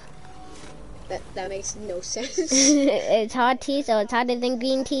 tea. That makes no sense. It's hot tea, so it's hotter than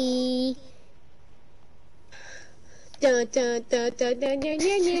green tea. Dun, dun, dun, dun, dun, dun, dun,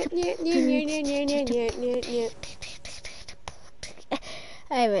 dun, dun, dun, dun, dun.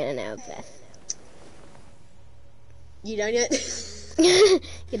 I ran out of breath. You done yet? You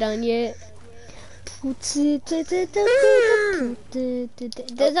done yet? There's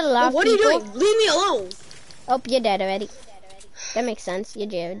a lot of What are you people. doing? Leave me alone. Oh, you're dead already. That makes sense. You're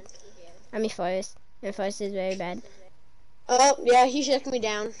Jared. I'm Forrest. And Forrest is very bad. Oh, yeah, he shook me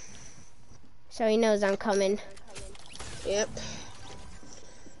down. So he knows I'm coming. Yep.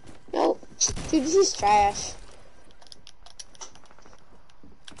 No, dude, this is trash.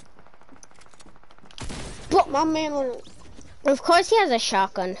 My man. Of course he has a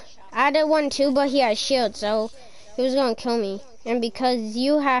shotgun. I did one too, but he has shield, so he was gonna kill me. And because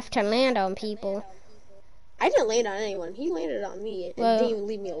you have to land on people. I didn't land on anyone. He landed on me and Well, didn't even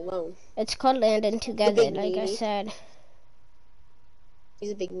leave me alone. It's called landing together, big like I meanie. said.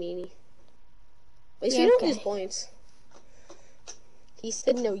 He's a big meanie. At least Yeah, we don't okay. lose points. He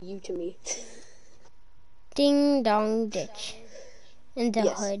said no you to me. Ding dong ditch. In the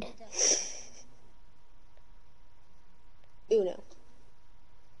Yes. hood. Uno.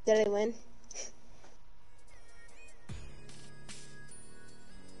 Did I win?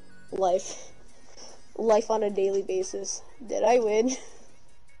 Life. Life on a daily basis. Did I win?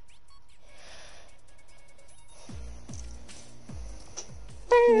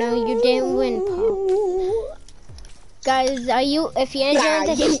 No, you didn't win, Pop. Guys, if you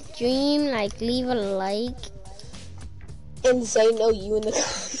enjoyed the stream, like, leave a like. And say no you in the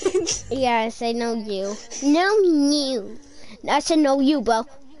comments. Yeah, say no you. No you. I said no you, bro.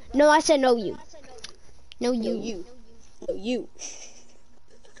 No, I said no you. No you. No you. No you.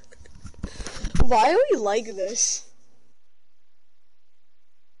 Why are we like this?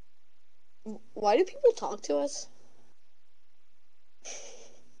 Why do people talk to us?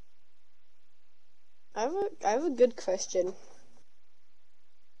 I have a good question.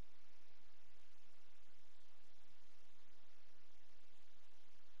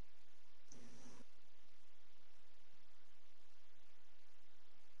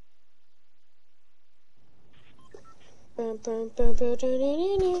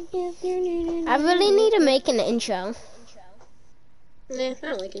 I really need to make an intro. Nah, I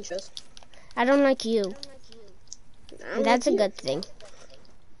don't like intros. I don't like you. I don't That's like a you. good thing.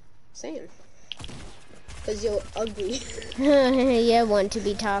 Same. Cause you're ugly. You want to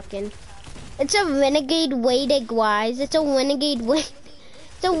be talking. It's a renegade weighted wise. It's a renegade weight.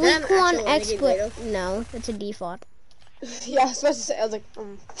 It's a Is that weak an one actual renegade expert. Wado? No, it's a default. Yeah, I was supposed to say. I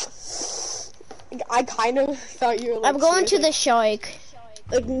was like, I kind of thought you were. Like, I'm going to serious, the shark.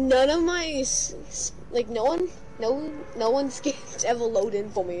 like none of my like no one's games ever load in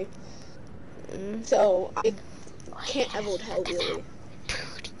for me. So I can't ever tell really.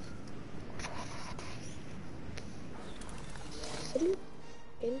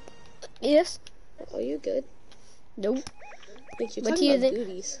 Yes. Are you good? Nope. Like, you're What talking do you about think?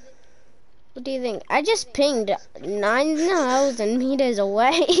 booties. What do you think? I just pinged 9,000 meters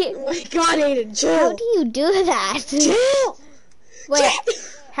away. Oh my god, Aiden, chill. How do you do that? Chill. Wait,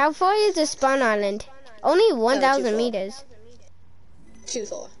 how far is the spawn island? Only 1,000 far. meters. Too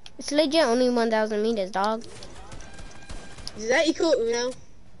far. It's legit only 1,000 meters, dog. Does that equal Uno?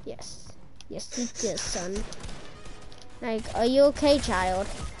 Yes. Yes, it is, son. Like, are you okay, child?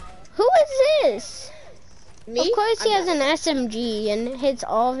 Who is this? Me? Of course he I'm has an SMG and hits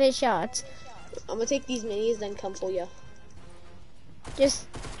all of his shots. I'm gonna take these minis, then come for ya. Just,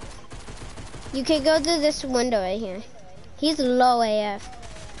 you can go through this window right here. He's low AF.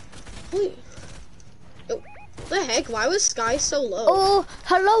 Wait. Oh, what the heck? Why was Sky so low? Oh,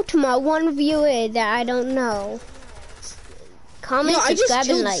 hello to my one viewer that I don't know. Comment, I just subscribe, and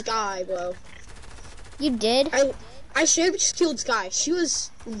killed like. Sky, bro. You did? I should have just killed Sky. She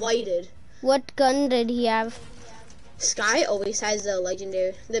was lighted. What gun did he have? Sky always has the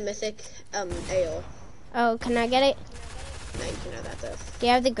legendary, the mythic, AO. Oh, can I get it? No, you can have that though. Do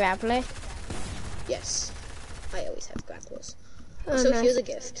you have the grappler? Yes. I always have grapplers. Oh, So nice. here's a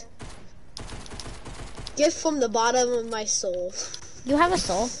gift. Gift from the bottom of my soul. You have a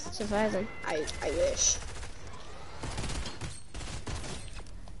soul? Surprising. I wish.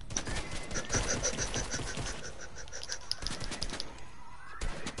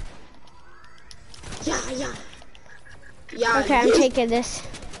 Yeah. Okay, I'm taking this.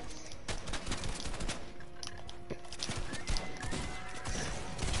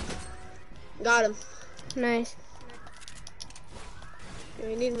 Got him. Nice.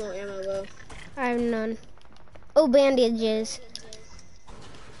 We need more ammo though. I have none. Oh, bandages.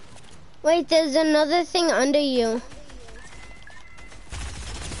 Wait, there's another thing under you.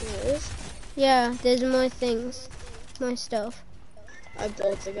 There is? Yeah, there's more things. More stuff. I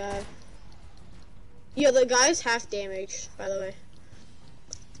built the guy. Yeah, the guy's half damaged, by the way.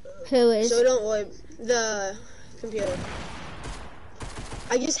 Who is? So don't worry. The computer.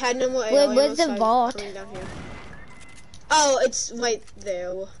 I just had no more AR Wait, ammo, where's the so I'm vault? coming down here. Oh, it's right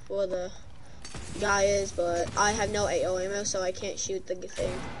there where the guy is, but I have no AO ammo, so I can't shoot the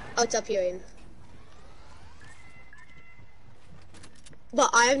thing. Oh, it's up here, Aiden.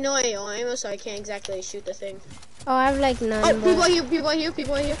 But I have no AO ammo, so I can't exactly shoot the thing. Oh, I have like none. Oh, but-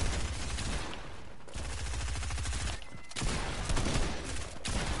 people are here.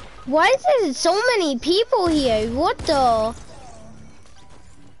 Why is there so many people here? What the?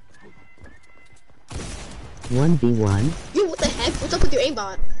 1v1. Yo, what the heck? What's up with your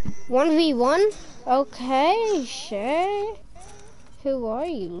aimbot? 1v1? Okay, sure. Who are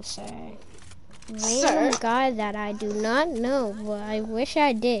you, sir? Random guy that I do not know, but I wish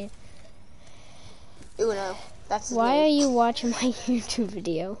I did. Uno. That's his Why name. are you watching my YouTube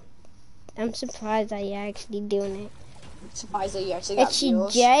video? I'm surprised that you're actually doing it. Surprised that you actually got It's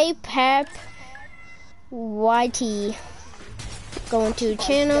views. J Pep YT. Going to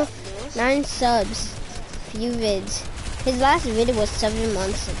channel, 9 subs, few vids. His last video was 7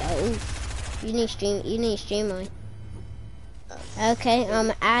 months ago. You need to stream mine. Okay,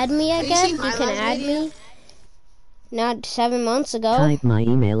 add me, I Have you guess. seen You my can last add video? me. Not 7 months ago. Type my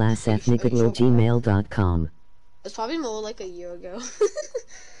email as ethnic@gmail.com. It's probably more like a year ago.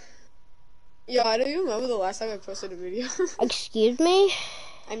 Yo, I don't even remember the last time I posted a video. Excuse me?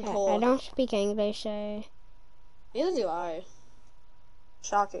 I'm I poor. don't speak English, so... Neither do I.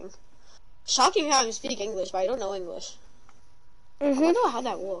 Shocking. Shocking how I speak English, but I don't know English. I wonder how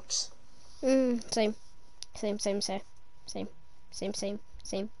that works. Same. Same, sir. Same.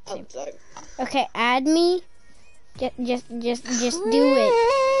 Oh, sorry. Okay, add me. Just do it.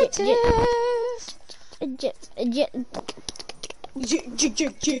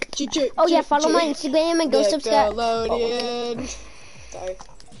 Oh yeah, follow my Instagram and go subscribe. Sorry.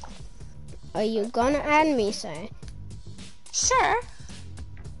 Are you gonna add me, sir? Sure.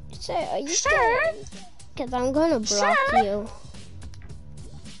 Sir, are you Sure. Because I'm gonna block you.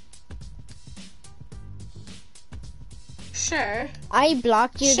 Sure. I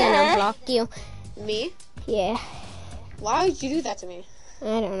blocked you, then I blocked you. Me? Yeah. Why would you do that to me?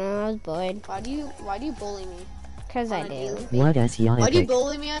 I don't know, I was bored. Why do you bully me? Because I do. What is your Why do you epic?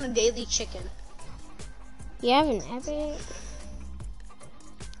 bully me on a daily chicken? You have an epic?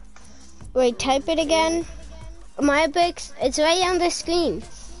 Wait, type it again. My epics, it's right on the screen.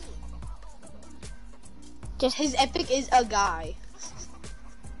 His epic is a guy.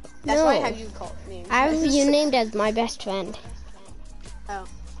 That's No. why I have you called named. I have you named as my best friend. Oh,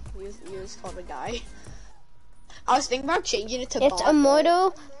 you was called a guy. I was thinking about changing it to It's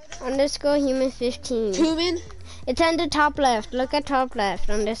immortal_human15. Human? It's on the top left. Look at top left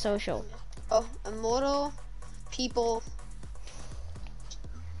on the social. Oh, immortal people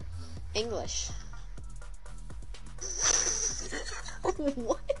English.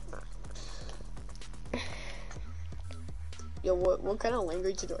 What? Yo, what kind of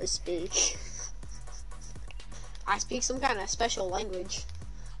language do I speak? I speak some kind of special language.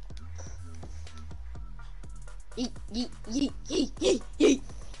 Yeet, yeet, yeet, yeet, yeet, yeet.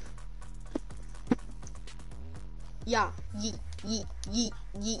 Yeah, yeet, yeet, yeet,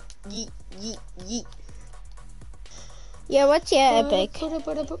 yeet, yeet, yeet, yeet. Yeah, what's your epic?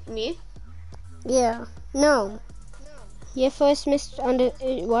 Me? Yeah. No. Your first missed on the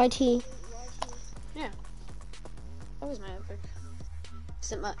YT. Yeah. That was my epic.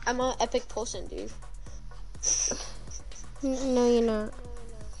 I'm an epic person, dude. No, you're not.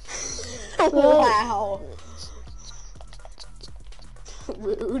 Wow.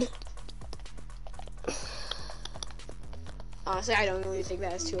 Rude. Honestly, I don't really think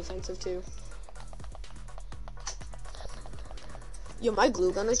that is too offensive, too. Yo, my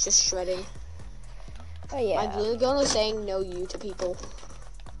glue gun is just shredding. Oh My yeah. glue gun is saying no you to people.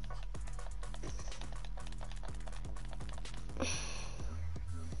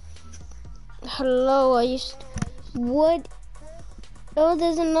 Hello, are you? What? Oh,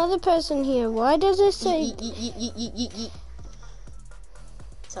 there's another person here. Why does it say? Yeet.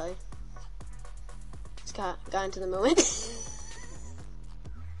 Sorry. Just got into the moment.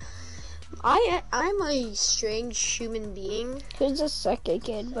 I'm a strange human being. Who's the second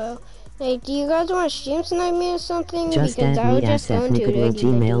kid, bro? Hey, do you guys want to stream snipe me or something? Just because add I was me just at going to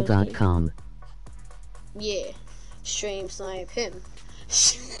ethnic@gmail.com. Yeah. Stream snipe him.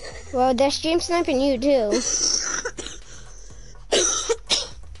 Well, they're stream sniping you too.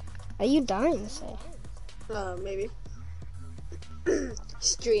 Are you dying, sir? Maybe.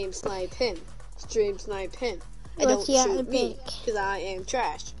 Stream snipe him. Stream snipe him. And What's don't your shoot me, epic? because I am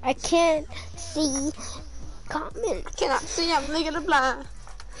trash. I can't see comments. Cannot see, I'm negative blind.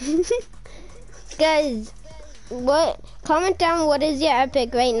 Guys, what? Comment down what is your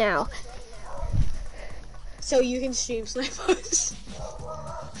epic right now. So you can stream snipe us.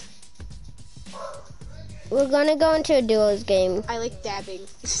 We're gonna go into a duos game. I like dabbing.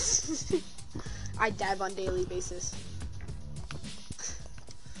 I dab on daily basis.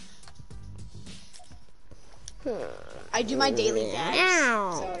 I do my daily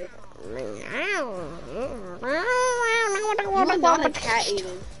dabs. Sorry. You are not a cat,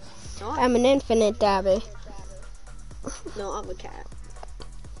 Aiden. not. I'm an infinite dabby. No, I'm a cat.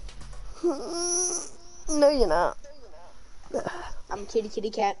 No, you're not. I'm a kitty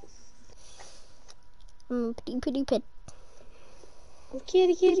cat. I'm a pretty pit. I'm a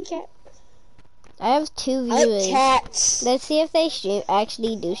kitty cat. I have 2 I like viewers. cats. Let's see if they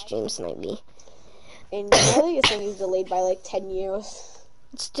actually do stream snipe me. And you know this thing is delayed by like 10 years.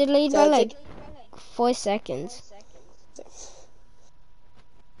 It's delayed So by it's like 4 seconds.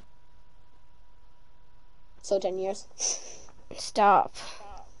 So 10 years. Stop.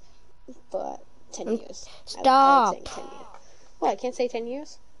 But 10 years. Stop. I like saying 10 years. Well, I can't say 10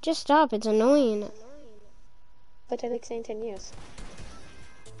 years. Just stop. It's annoying. But I like saying 10 years.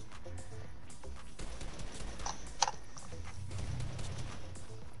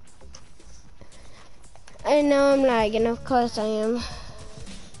 I know I'm lagging. Of course I am.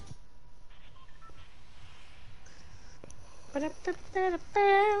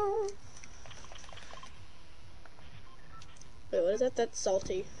 Wait, what is that? That's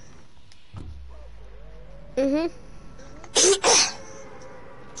salty. Mhm.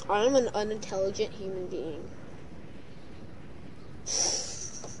 I'm an unintelligent human being.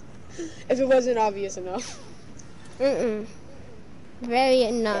 If it wasn't obvious enough.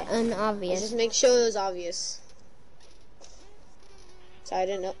 Very not Let's unobvious. just make sure it was obvious. So I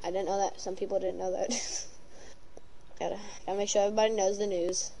didn't know that. Some people didn't know that. gotta make sure everybody knows the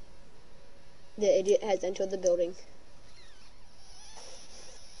news. The idiot has entered the building.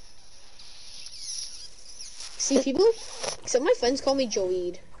 See, people, some of my friends call me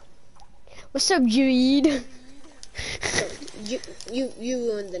Joeed. What's up, Jude? You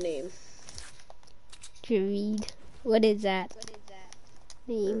ruined the name. Jude. What is that?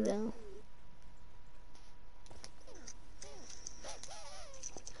 Name though.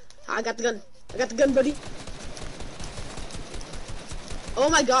 I got the gun. I got the gun, buddy. Oh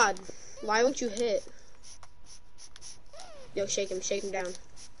my god. Why won't you hit? Yo, shake him down.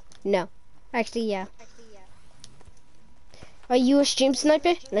 No. Actually, yeah. Are you a stream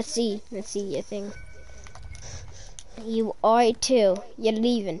sniper? Let's see your thing. You are too. You're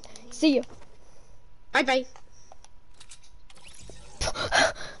leaving. See ya. Bye bye.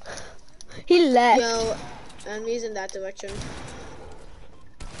 He left. Yo, enemies in that direction.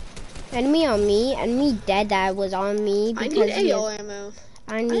 Enemy on me. Enemy dead that was on me I because need AO ammo.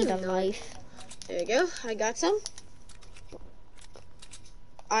 I need a don't know. life. There we go. I got some.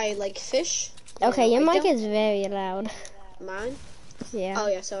 I like fish. Okay, No, your I mic don't. is very loud. Mine? Yeah. Oh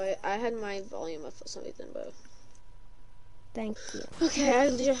yeah, so I had my volume up for some reason, but... Thank you. Okay, I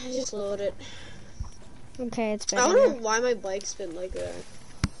just loaded it. Okay, it's I better. don't know now. why my bike's been like that.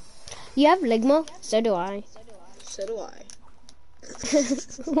 You have Ligma? So do I. So do I.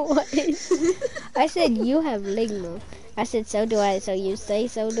 What? I said you have Ligma. I said so do I, so you say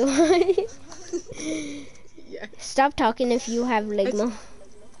so do I. Yeah. Stop talking if you have Ligma.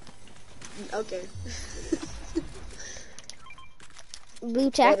 Okay.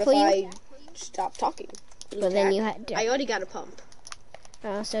 Blue tack What for if you? I stop talking? But then you had I already got a pump.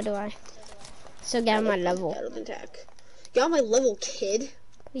 Oh, so do I. So get on my level. Get on my level, kid.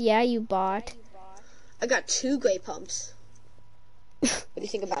 Yeah, you bought. I got 2 gray pumps. What do you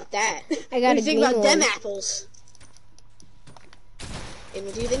think about that? I got what do a you think green about them one. apples? Hey,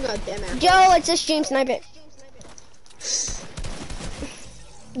 what do you think about them apples? Joe, it's a stream sniper.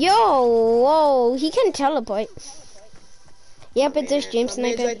 Yo, whoa, he can teleport. Yep, it's a stream My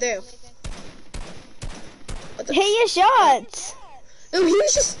man's sniper. right there. What the Hit your shots. No, he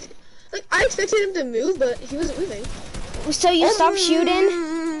was just like I expected him to move, but he wasn't moving. So you stopped shooting?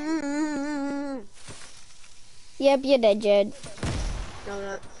 Yep, you're dead, Jed. No, I'm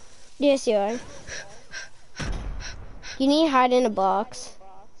not. Yes, you are. You need to hide in a box.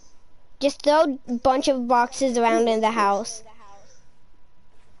 Just throw a bunch of boxes around in the house.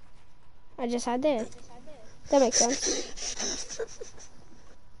 I just hide there. That makes sense.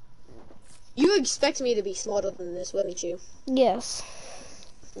 You expect me to be smarter than this, wouldn't you? Yes.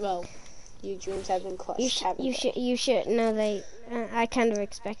 Well, your dreams have been crushed. You should know that I kind of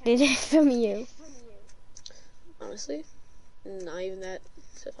expected it from you. Honestly, not even that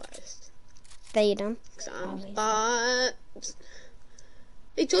surprised. That you don't. But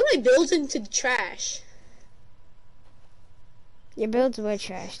they turned my builds into the trash. Your builds were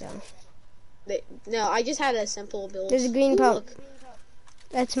trash though. No, I just had a simple build. There's a green Ooh, pump. look.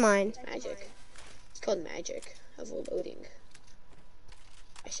 That's mine. Magic. It's called magic of reloading.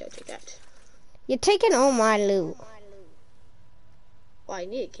 I shall take that. You're taking all my loot. Well, I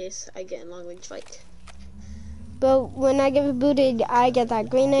need it in case I get in long range fight. But when I get rebooted, I get that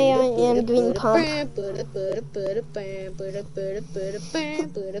green AR and green pump.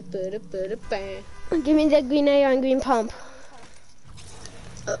 Give me the green AR and green pump.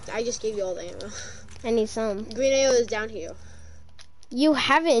 Oh, I just gave you all the ammo. I need some. Green AO is down here. You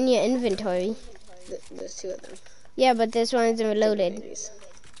have it in your inventory. There's 2 of them. Yeah, but this one isn't reloaded. Babies.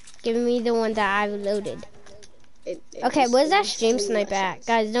 Give me the one that I reloaded. Okay, where's that stream sniper at?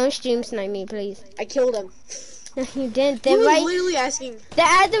 Guys, don't stream snipe me, please. I killed him. No, you didn't. He They're was right. literally asking. They're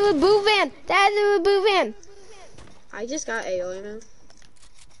at the reboot van. They're at the reboot van. I just got AO ammo.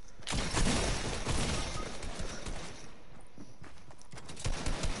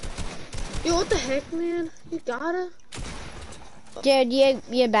 Yo, what the heck, man? You gotta. Jared,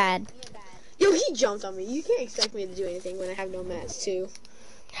 you're bad. Yo, he jumped on me. You can't expect me to do anything when I have no mats too.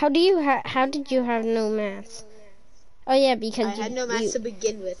 How did you have no mats? Oh yeah, because I had no mats to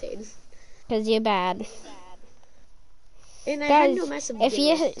begin with, Aiden. Because you're bad. And I Guys, had no mats to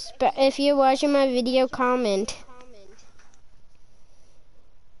begin with. if you're watching my video, comment.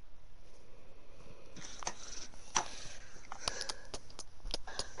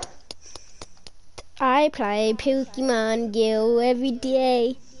 I play Pokemon Go every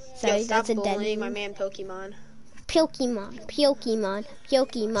day. Sorry, Yo, stop that's a dead bullying my name. man Pokemon. Pokemon. See,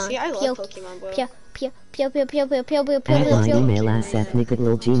 I love Pokemon, bro. Add my email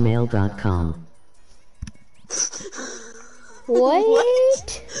asethnic@gmail.com.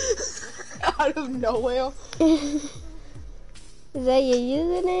 What? Out of nowhere. Is that your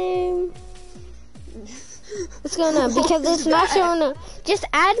username? What's going on? Because it's not showing up. Just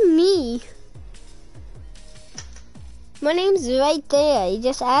add me. My name's right there. You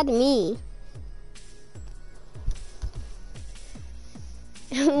just add me.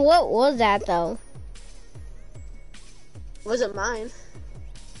 What was that though? Was it mine?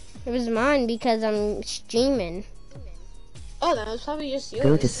 It was mine because I'm streaming. Oh, that was probably just yours.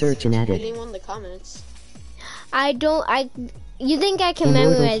 Go to search and edit. Reading one of the comments. You think I can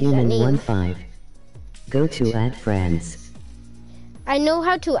Immortal memorize that Human name? 15. Go to add friends. I know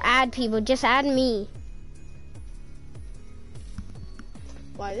how to add people. Just add me.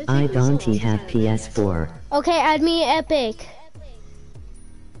 Why did I don't have PS4. Okay, add me Epic.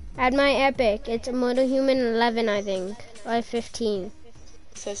 Add my Epic. It's Immortal Human 11, I think. Or 15.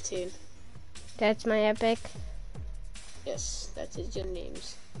 15. That's my Epic. Yes, that is your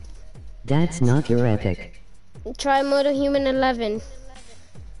names. That's not your epic. Try Immortal Human 11.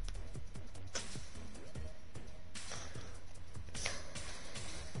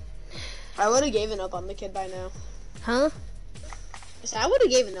 I would have given up on the kid by now. Huh? So I would have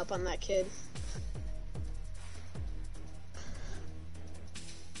given up on that kid.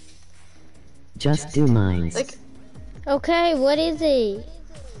 Just do mines. Like, Okay, what is it?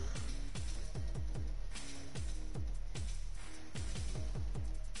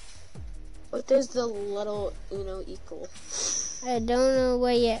 what does the little Uno equal? I don't know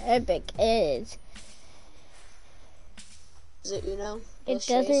where your Epic is. Is it Uno? It Let's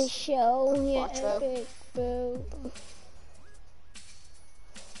doesn't chase. show your Quattro. Epic, bro.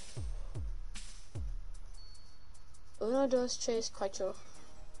 Uno, dos, tres, cuatro.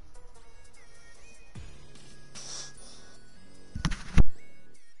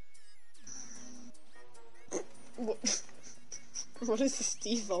 What? What is this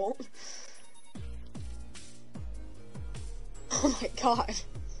default? Oh my god.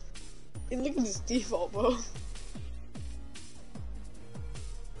 Hey, look at this default, bro.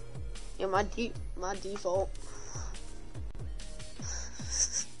 Yeah, my default.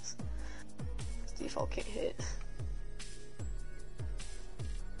 Default can't hit.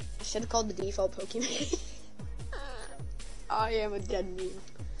 I should have called the default Pokemon. I am a dead meme.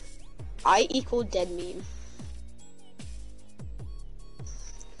 I equal dead meme.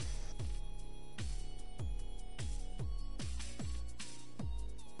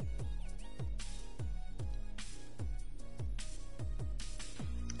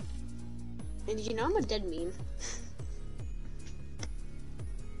 And did you know I'm a dead meme?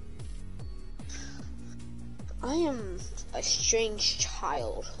 I am a strange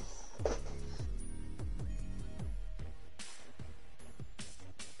child.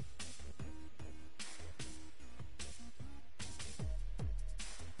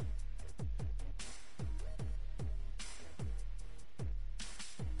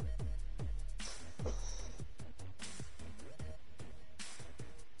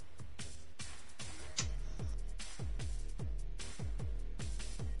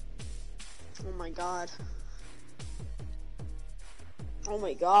 Oh my god. Oh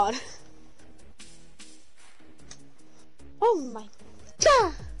my god. Oh my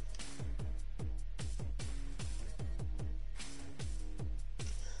god.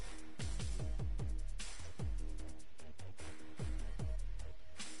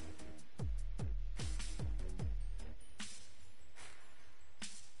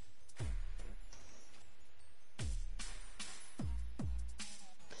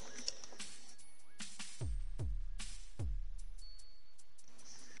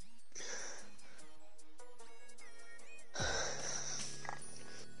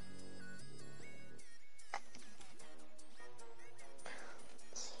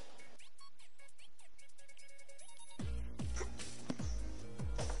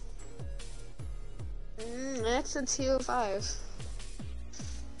 That's a 205.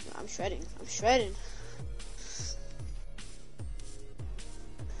 I'm shredding. I'm shredding.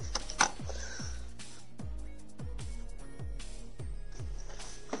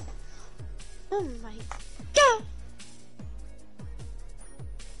 Oh my god!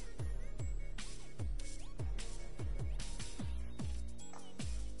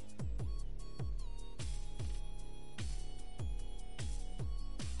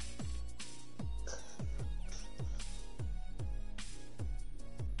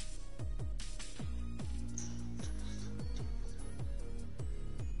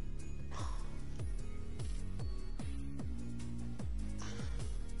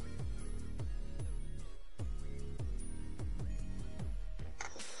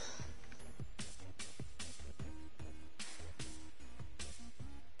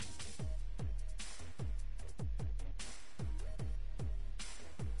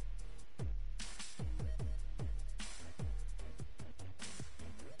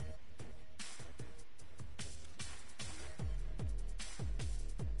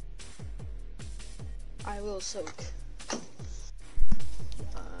 I will soak.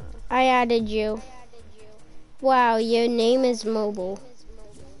 I added you. Wow, your name is mobile.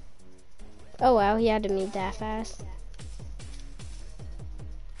 Oh wow, he added me that fast.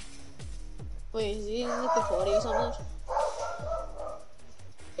 Wait, is he in like the 40 or something?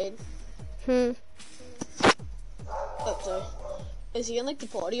 Aid? Oh, sorry. Is he in like the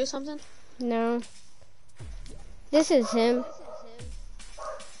party or something? No. This is him.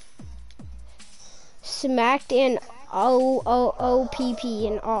 Smacked in OOOPP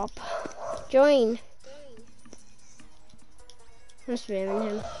and op. Join. I'm spamming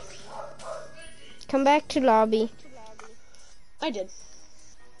him. Come back to lobby. I did.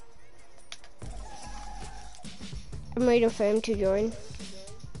 I'm waiting for him to join.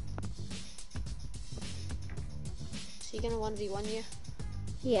 Is he gonna 1v1 you?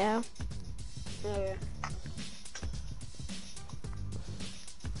 Yeah. Okay.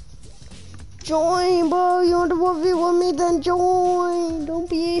 Join, bro. You want to 1v1 me? Then join. Don't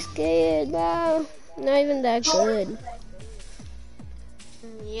be scared, bro. Not even that good.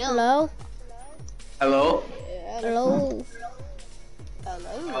 Yeah. Hello? Hello? Hello?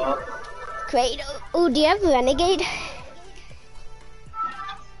 Hello. Great. Oh, do you have Renegade?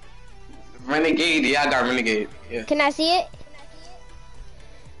 Renegade? Yeah, I got Renegade. Yeah. Can I see it?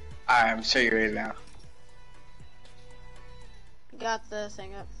 Alright, I'm show you right now. Got the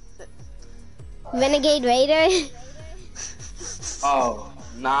thing up. Renegade Raider? Oh,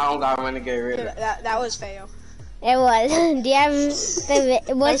 nah, I don't got Renegade Raider. That was fail. It was. Do you have the,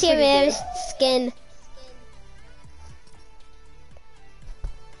 what's your pretty rare good. skin?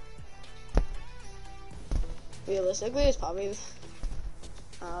 Realistically, it's probably.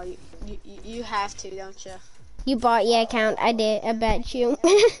 You have to, don't you? You bought your account. I did. I bet you.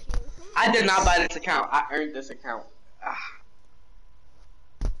 I did not buy this account. I earned this account. Ah.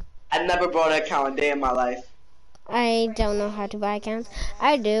 I never bought an account a day in my life. I don't know how to buy accounts.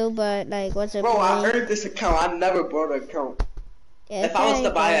 I do, but like, what's the Bro, I point? earned this account. I never bought an account. If I was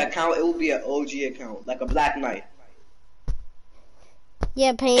to buy an account, it would be an OG account, like a Black Knight.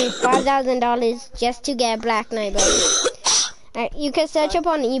 Yeah, paying $5,000 just to get a Black Knight, bro. You can search up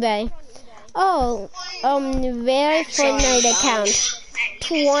on eBay. Oh, rare Fortnite account,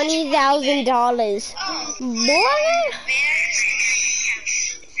 $20,000. What?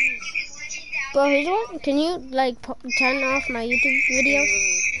 Bro, here's one. Can you like turn off my YouTube video?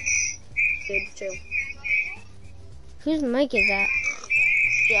 Good too. Whose mic is that?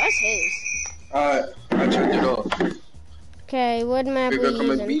 Yeah, that's his. I turned it off. Okay, what map We're we gonna come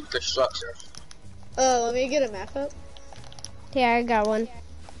and using? beat the structure. Let me get a map up. Yeah, I got one.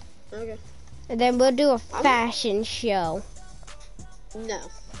 Okay. And then we'll do a fashion show. No.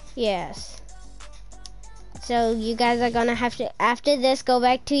 Yes. So you guys are gonna have to, after this, go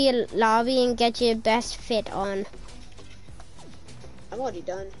back to your lobby and get your best fit on. I'm already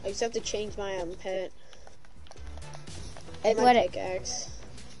done. I just have to change my pet. And my What pickaxe.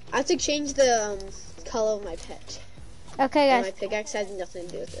 I have to change the color of my pet. Okay, And my guys. pickaxe has nothing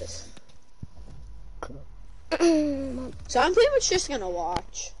to do with this. So I'm pretty much just gonna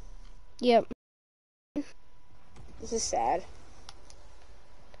watch. Yep. This is sad.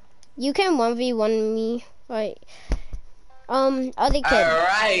 You can 1v1 me. Right. Other kid.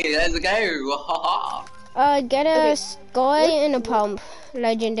 Alright, let's go. Get a sky and a pump.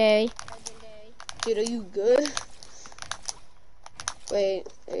 Legendary. Dude, are you good? Wait.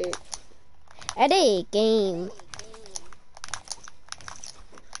 Eddie, game.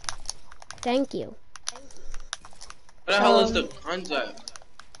 Thank you. What the hell is the concept?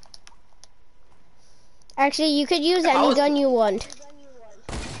 Actually, you could use any gun you want.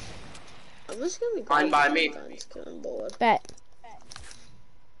 I'm just gonna Fine by me. guns 'cause I'm bored. Bet.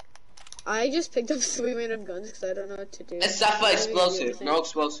 I just picked up 3 random guns because I don't know what to do. Except for explosives. No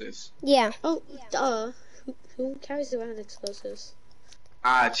explosives. Yeah. Oh, duh. Who carries around explosives?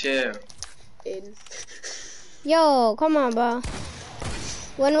 Ah, chill. Aiden. Yo, come on, bro.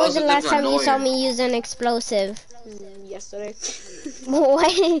 When was the last time you saw annoying. me use an explosive? Yesterday.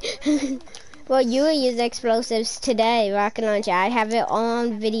 What? Well, you will use explosives today, rocket launcher. I have it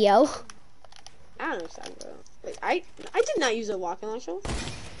on video. I don't understand, bro. Wait, I did not use a rocket launcher.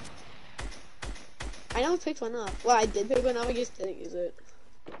 I never picked one up. Well, I did pick one up, I just didn't use it.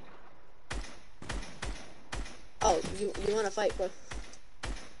 Oh, you want to fight, bro?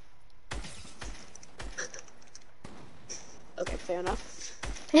 Okay, fair enough.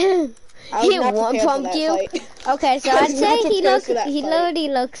 He one pumped you. Okay, so I'd say he literally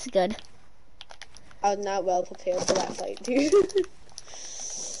looks good. I was not well prepared for that fight, dude.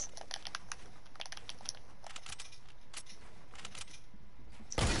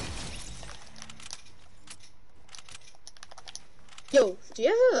 Yo, do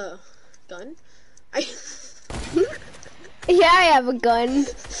you have a gun? Yeah, I have a gun.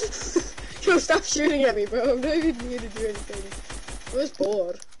 Yo, stop shooting at me, bro. I'm not even here to do anything. I was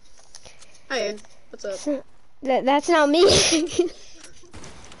bored. Hi, Ian. What's up? That's not me.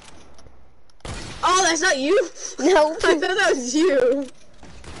 Oh, that's not you? No. I thought that was you.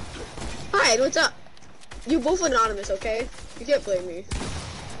 Hi, what's up? You both anonymous, okay? You can't blame me.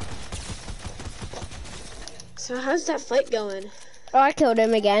 So how's that fight going? Oh, I killed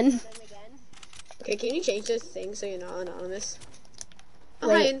him again. Okay, can you change this thing so you're not anonymous? Oh,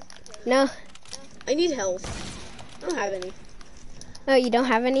 Wait. hi, Ian. No. I need health. I don't have any. Oh, you don't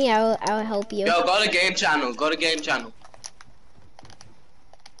have any? I'll help you. Yo, go to game channel. Go to game channel.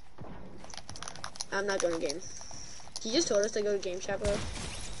 I'm not going to game. He just told us to go to game chat, bro.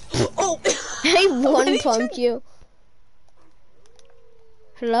 Oh! I one pumped you.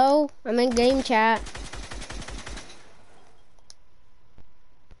 Hello? I'm in game chat.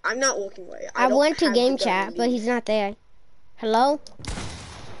 I'm not walking away. I don't went to have game the gun chat, on but me. he's not there. Hello?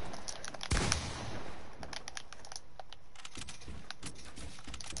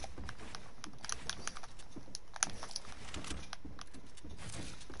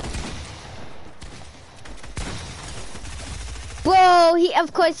 Bro,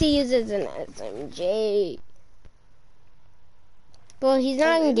 of course he uses an SMG. Well, he's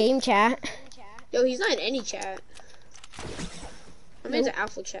not in game chat. Yo, he's not in any chat. My man's an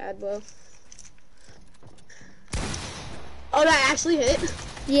alpha Chad, bro. Oh, that actually hit?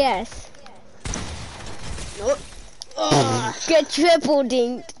 Yes. Nope. Ugh. Get triple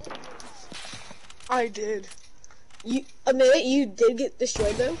dinked. I did. You did get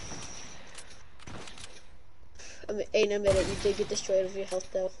destroyed though? In a minute, you did get destroyed of your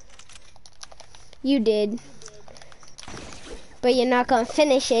health though. You did. But you're not gonna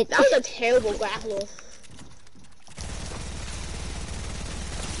finish it. That was a terrible grappler.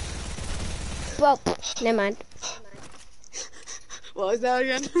 Well, never mind. What was that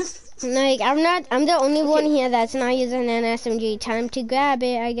again? Like, I'm the only one here that's not using an SMG. Time to grab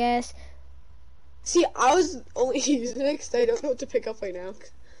it, I guess. See, I was only using it because I don't know what to pick up right now.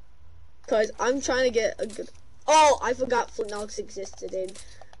 Because I'm trying to get a good... Oh, I forgot flintlocks existed in.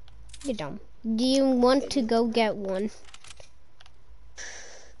 You're dumb. Do you want to go get one?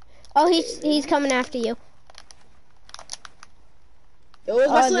 Oh, he's coming after you. Yo, where's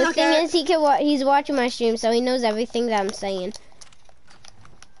my Oh, the flintlock thing at? is, he's watching my stream, so he knows everything that I'm saying.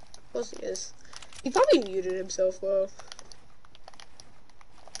 Of course he is. He probably muted himself, bro.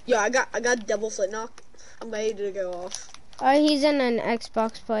 Yo, I got double flintlock. I'm ready to go off. Oh, he's in an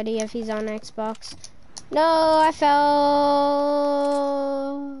Xbox party if he's on Xbox. No, I fell.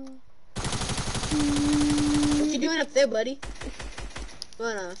 What you doing up there, buddy?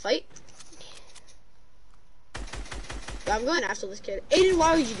 Wanna fight? Yeah, I'm going after this kid. Aiden,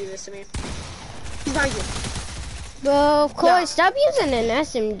 why would you do this to me? He's behind you. Well, of course, Yeah. stop using an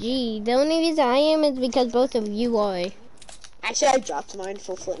SMG. The only reason I am is because both of you are. Actually, I dropped mine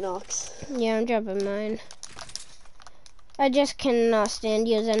for flintlocks. Yeah, I'm dropping mine. I just cannot stand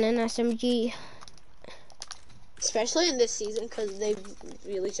using an SMG. Especially in this season, because they've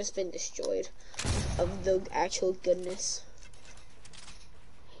really just been destroyed of the actual goodness.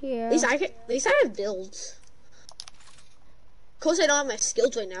 Yeah. At least I have builds. Of course, I don't have my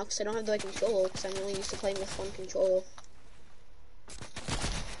skills right now because I don't have the right controller because I'm really used to playing with one controller.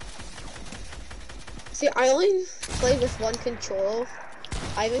 See, I only play with one controller.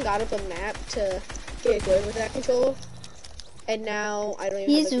 I even got up a map to get good with that controller. And now I don't even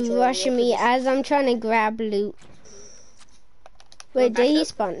He's have the controller rushing me as I'm trying to grab loot. Wait, did he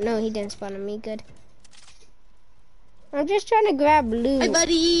spawn? No, he didn't spawn on me. Good. I'm just trying to grab loot. Hi,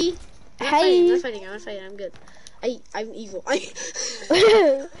 buddy. I'm not fighting. I'm good. I'm evil.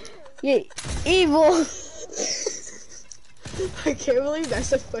 You're evil. I can't believe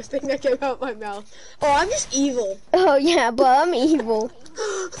that's the first thing that came out of my mouth. Oh, I'm just evil. Oh yeah, but I'm evil.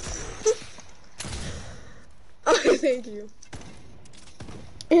 Okay, thank you.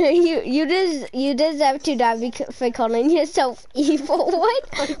 You deserve to die for calling yourself evil. What?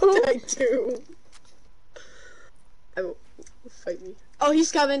 I do. I will fight me. Oh, he's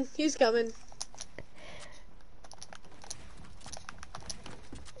coming. He's coming.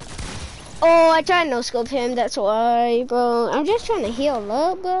 Oh, I tried no scope him. That's why, bro. I'm just trying to heal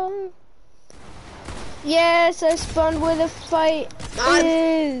up, bro. Yes, I spawned where the fight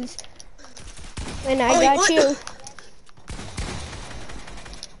is. And I got you.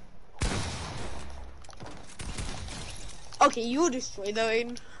 Okay, you were destroyed though,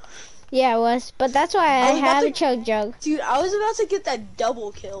 Aiden. Yeah, I was. But that's why I have a chug jug. Dude, I was about to get that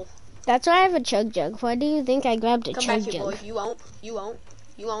double kill. That's why I have a chug jug. Why do you think I grabbed a chug jug? Boy. You won't. You won't.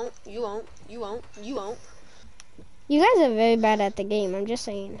 You won't. You won't. You won't. You won't. You guys are very bad at the game. I'm just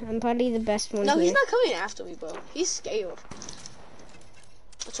saying. I'm probably the best one. No, here. He's not coming after me, bro. He's scared.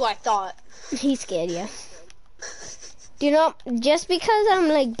 That's what I thought. He's scared, yeah. Do you know, just because I'm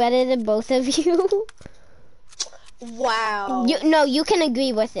like better than both of you. Wow. You can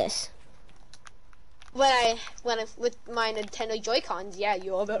agree with this. With my Nintendo Joy-Cons, yeah,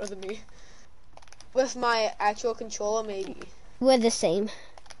 you are better than me. With my actual controller, maybe. We're the same.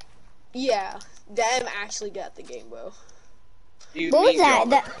 Yeah, I'm actually good at the game, bro. What was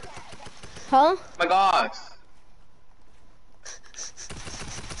that? Huh? Oh my god.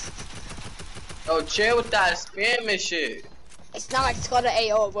 Yo, chill with that spam and shit. It's not like it's got an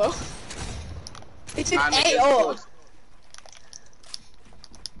AO, bro. It's an AO.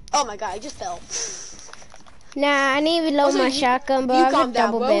 Oh my god, I just fell. Nah, I need to reload my shotgun, bro. I have a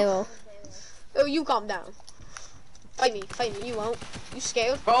double barrel. Oh, you calm down. Fight me, you won't. You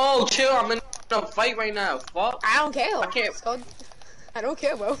scared? Bro, chill, I'm in a fight right now. Fuck. I don't care. I can't. I don't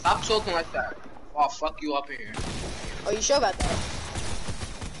care, bro. Stop talking like that. I'll fuck you up in here. Oh, you sure about that?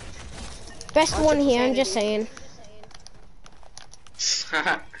 Best one here, I'm just saying.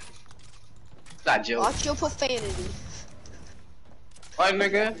 That joke. Watch your profanity. Alright,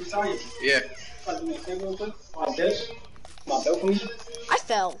 nigga. Yeah. I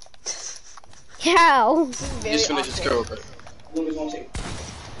fell. How? Just finish this kill real quick.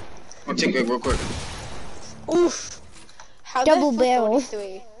 I'll take it real quick. Oof. How double barrel.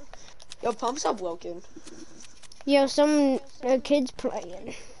 Your pumps are broken. Yo, some kids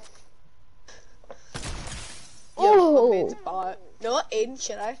playing. Oh. No, Aiden,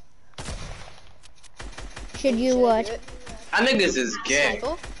 should I? Should you what? I think this is gay.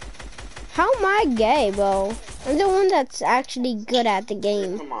 Sniper? How am I gay, bro? I'm the one that's actually good at the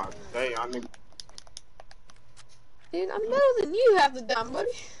game. Come on, hey, I'm Dude, I'm better than you half the time,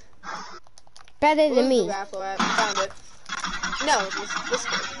 buddy. Better than me. Found it. No, this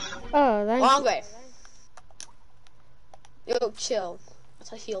way. Oh, that's... Wrong way. Yo, chill.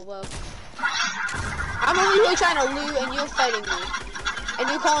 That's a heal, bro. I'm over here trying to loot and you're fighting me. And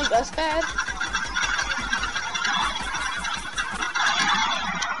you're calling us bad?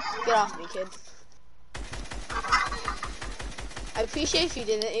 Get off me, kid. I appreciate if you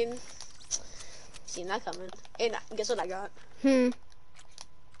didn't even see that coming. And guess what I got? A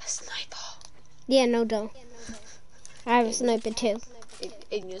sniper. Yeah, no don't. I have a sniper too.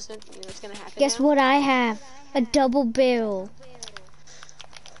 You know what's gonna happen? Guess now? what I have? A double barrel.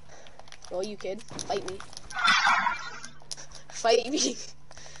 Well, you kid, fight me. Fight me.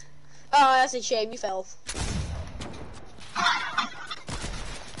 Oh, that's a shame. You fell.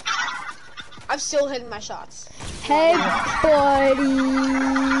 I'm still hitting my shots. Hey, buddy.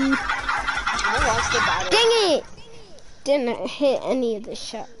 I lost the battle. Dang it! Didn't hit any of the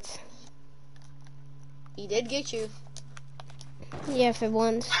shots. He did get you. Yeah, for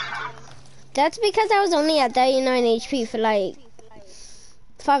once. That's because I was only at 39 HP for like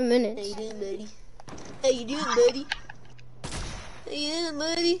 5 minutes. How you doing, buddy? How you doing, buddy? How you doing,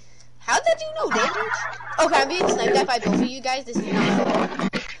 buddy? How'd that do no damage? Okay, I'm being sniped at by both of you guys. This is not fair.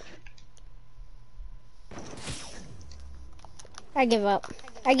 I give up.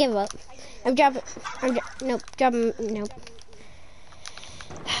 I give up. I'm dropping. Nope. Dropping. Nope.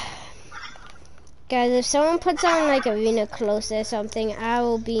 Guys, if someone puts on like arena close or something, I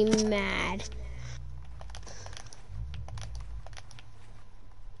will be mad.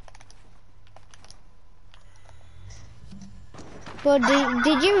 Bro,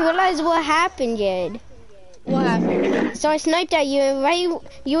 did you realize what happened, Jade? What happened? So I sniped at you, and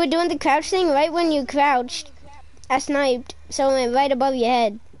you were doing the crouch thing. Right when you crouched, I sniped, so it went right above your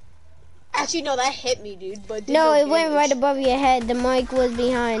head. Actually, no, that hit me, dude. But did No, no it went damage. right above your head. The mic was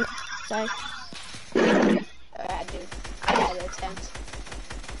behind. Sorry. I had to attempt.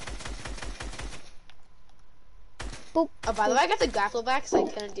 Boop. Oh, by the way, I got the grapple back because I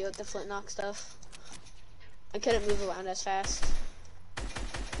couldn't deal with the flintlock stuff. I couldn't move around as fast.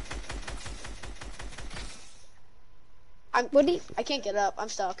 I can't get up. I'm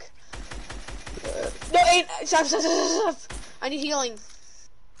stuck. No, stop. I need healing.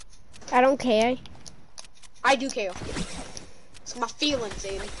 I don't care. I do care. It's my feelings,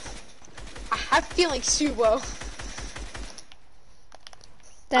 Aiden. I have feelings too, bro.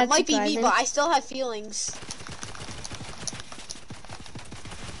 That might be me, but I still have feelings.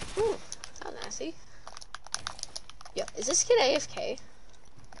 Ooh, how nasty. Yo, is this kid AFK?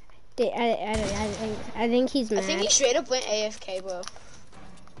 I think he's mad. I think he straight up went AFK, bro.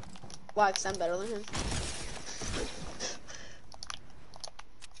 Why? Because I'm better than him.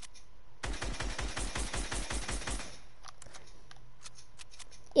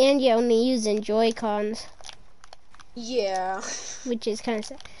 And you're only using Joy-Cons. Yeah. Which is kind of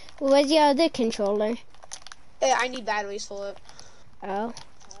sad. Where's your other controller? Hey, I need batteries for it. Oh.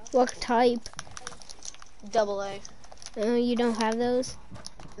 What type? AA. Oh, you don't have those?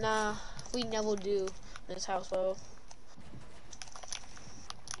 Nah, we never do in this house, though.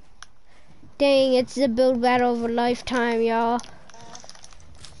 Dang, it's the build battle of a lifetime, y'all.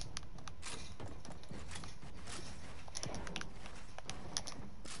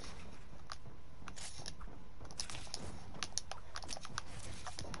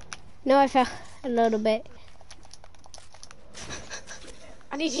 No, I fell a little bit.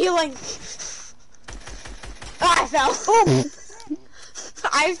 I need healing. Ah, I fell. Oh.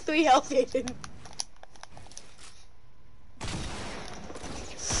 I have 3 health, Aiden.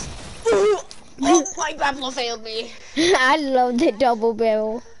 Oh, my grappler failed me. I love the double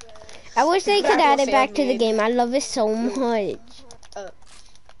barrel. I wish they could add it back to the me. game. I love it so much.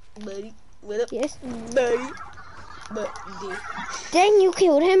 Buddy, what up? Yes. Buddy. Dang, you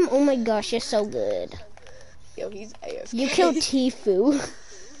killed him. Oh my gosh, you're so good. Yo, he's AFK. You killed Tifu.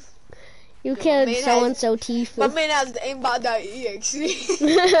 You killed so-and-so Tifu. My man has the aimbot.exe.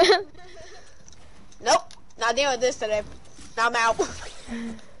 Nope, not dealing with this today. Now I'm out.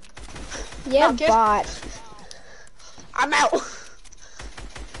 Yeah, bot. I'm out.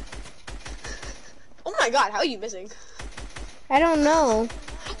 Oh my god, how are you missing? I don't know.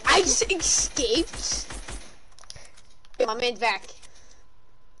 I just escaped. Hey, my man's back.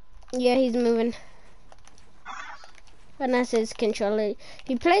 Yeah, he's moving. But that's his controller.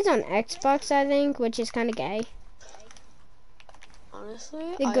 He plays on Xbox, I think, which is kind of gay.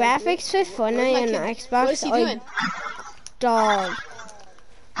 Honestly, the graphics for Fortnite on Xbox are dog.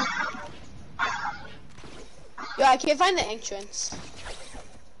 Yo, I can't find the entrance.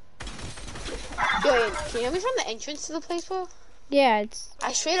 Yo, can you help me find the entrance to the place, bro? Yeah,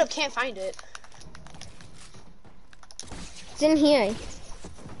 I straight up can't find it. It's in here.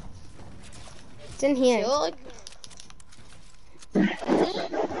 It's in here. Like... Do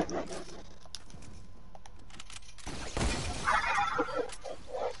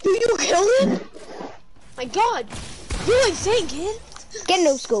you kill him? My god, you're insane, kid. Get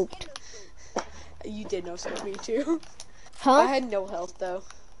no scoped. You did no scope me too. Huh? I had no health though.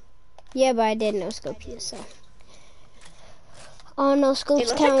 Yeah, but I did no scope you, so. Oh, no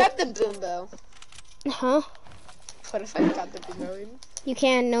scopes hey, count. What if I got the boom bow? Huh? What if I got the boom bow? You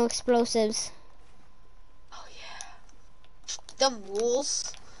can't, no explosives. Oh yeah. Dumb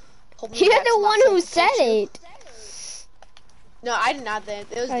rules. You're the one who said it. No, I did not then.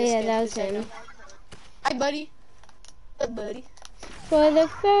 It was oh this yeah, kid that was him. Hi buddy. Hey buddy. For the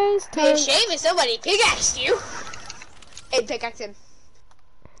first time. Be ashamed if somebody pickaxed you. Hey, pickaxe him.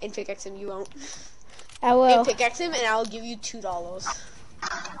 And pickaxe him, you won't. I will. And pickaxe him, and I'll give you $2.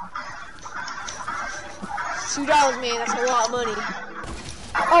 $2, man. That's a lot of money.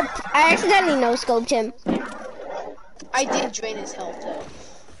 Oh, I accidentally no scoped him. I did drain his health though.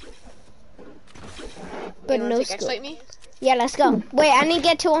 But you no scope. scope. Yeah, let's go. Wait, I need to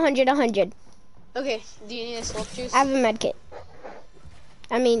get to 100. Okay. Do you need a slurp juice? I have a med kit.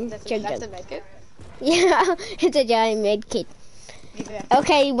 I mean, that's jug. a med kit? Yeah, it's a giant med kit.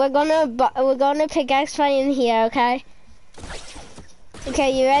 Okay, we're gonna pickaxe fight in here, okay?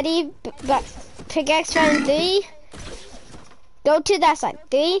 Okay, you ready? Pickaxe fight in 3. Go to that side.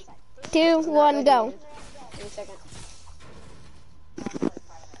 3, 2, 1, go. Give me a second.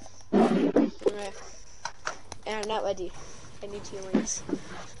 Okay. And I'm not ready. I need healings.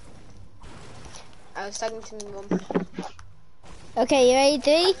 I was talking to my mom. Okay, you ready?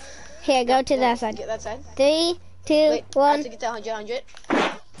 3? Here, go to that side. Get that side. 3, 2, Wait, I 1. have to get to 100.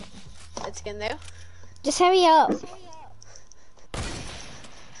 Let's get in there. Just hurry up.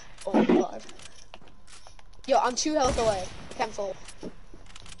 Oh my god. Yo, I'm 2 health away. Okay, I'm full.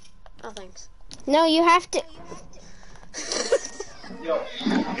 Oh, thanks. No, you have to. Yo.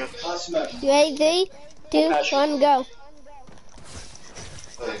 You ready? 3, 2, 1, go.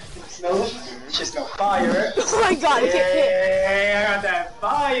 Smell it? Just got fire. Oh my god, it hit. Hey, I got that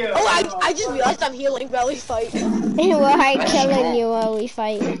fire. Oh, I just realized I'm healing belly fight. We're killing you while we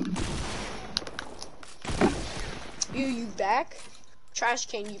fight. You back? Trash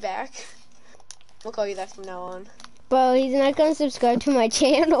can, you back? We'll call you that from now on. Bro, he's not gonna subscribe to my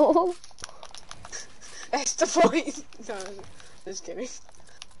channel. That's the point. No, just kidding.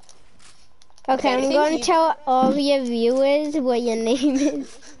 Okay, I'm going to tell all your viewers what your name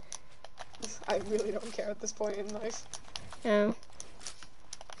is. I really don't care at this point in life. Oh.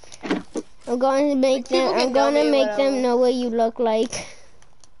 I'm going to make Like, them. I'm going to make them know what you look like.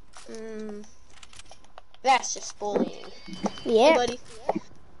 That's just bullying. Yeah. Hey, buddy.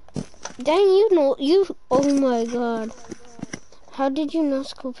 Dang, you know you. Oh my god. How did you not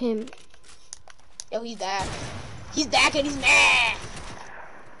scoop him? Yo, he's back. He's back and he's mad.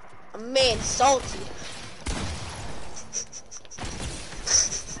 A man salty.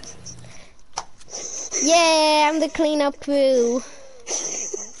 Yeah, I'm the cleanup crew.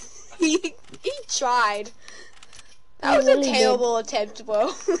 he tried. That was really a terrible attempt,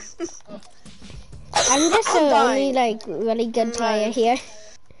 bro. I'm just I'm a only dying. like really good player here.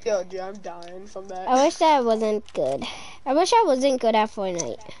 Yo, dude, I'm dying from that. I wish that I wasn't good. I wish I wasn't good at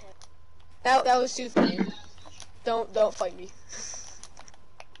Fortnite. That was too funny. Don't fight me.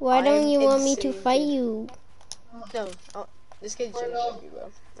 Why don't you want me to insane, fight kid. you? No, this kid shouldn't fight you,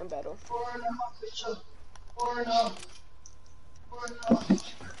 bro. I'm battle.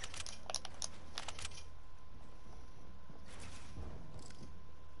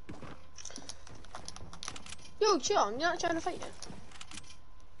 Yo, chill. I'm not trying to fight you.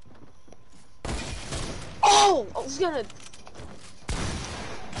 Oh, I was gonna.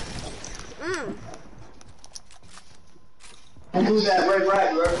 I do that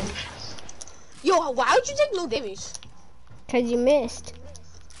right, bro. Yo, why would you take no damage? Cause you missed.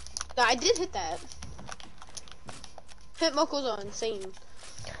 No, I did hit that. Hit Muckles are insane.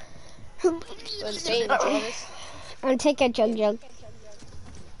 Insane, Travis. I'll take a jug.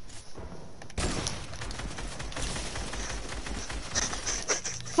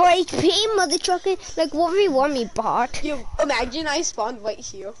 For HP, mother trucker, like 1v1 me bot. Yo, imagine I spawned right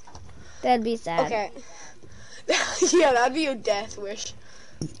here. That'd be sad. Okay. Yeah, that'd be your death wish.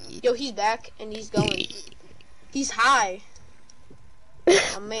 Yo, he's back and he's going. He's high.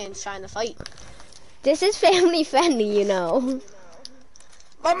 A man's trying to fight. This is family friendly, you know.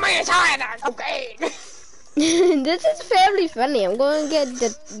 My man's high on cocaine. This is family friendly. I'm going to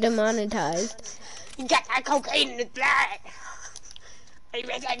get demonetized. You got that cocaine in his blood.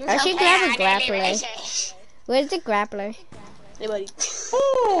 I should grab a grappler. Where's the grappler? Hey, buddy.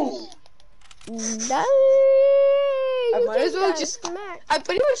 No. I might as well just. I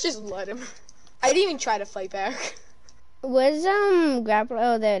pretty much just let him. I didn't even try to fight back. Where's grappler?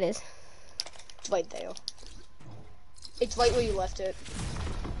 Oh, there it is. It's right there. It's right where you left it.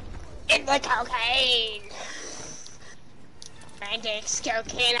 In the cocaine. Man takes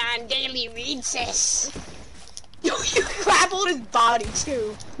cocaine on daily basis. Yo, you grappled his body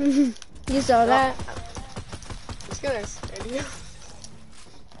too. You saw that? It's gonna scared you.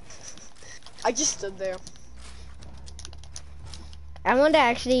 I just stood there. I want to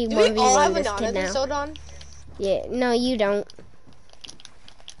actually Do we all 1v1 have this an kid now. episode on? Yeah, no, you don't.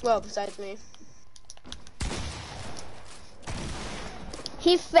 Well, besides me.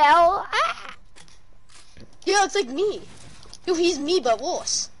 He fell. Ah! Yeah, it's like me. Yo, he's me, but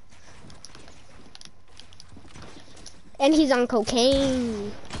worse. And he's on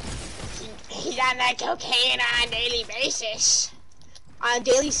cocaine. He's on that cocaine on a daily basis. On a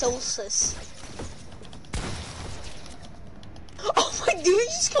daily solstice. Oh my, did we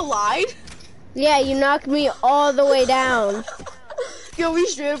just collide? Yeah, you knocked me all the way down. Yo, we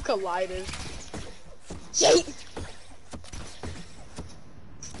straight up collided. Shit.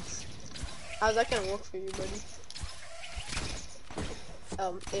 How's that gonna work for you, buddy?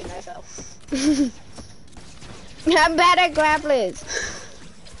 Hey, nice help. I'm bad at grapplers.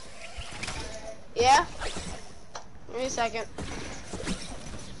 Yeah? Give me a second.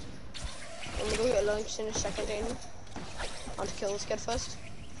 I'm gonna go get lunch in a second, Daniel. I want to kill this kid first.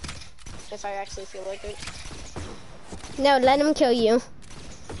 If I actually feel like it. No, let him kill you.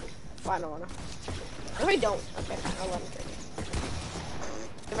 Oh, I don't wanna. If I don't, okay, I'll let him kill me.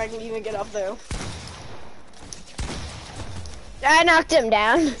 If I can even get up there. I knocked him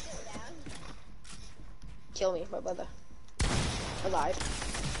down. Kill me, my brother. Alive.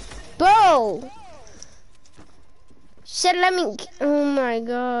 Bro! Said let me. Oh my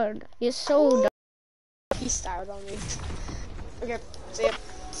god. You're so dumb. He started on me. Okay, see ya.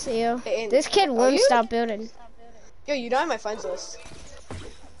 See you. Hey, This kid are won't you? stop building. Yo, you're not on my friends list.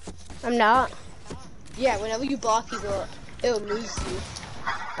 I'm not. Yeah, whenever you block people, it'll lose you.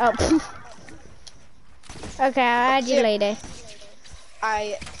 Oh. Okay, I'll add you later.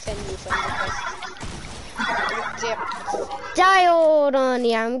 I send you friend request. See ya. Die, hold on.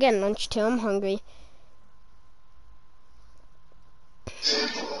 Yeah, I'm getting lunch too. I'm hungry.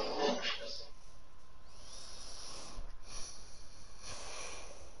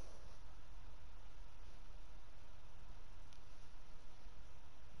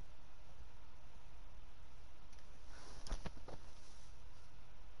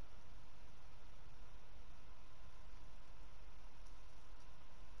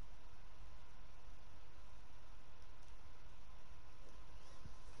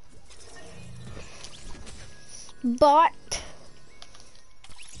 But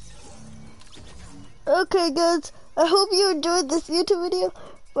okay guys, I hope you enjoyed this YouTube video,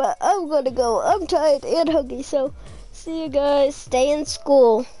 but I'm gonna go. I'm tired and hungry, so see you guys. Stay in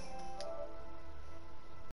school.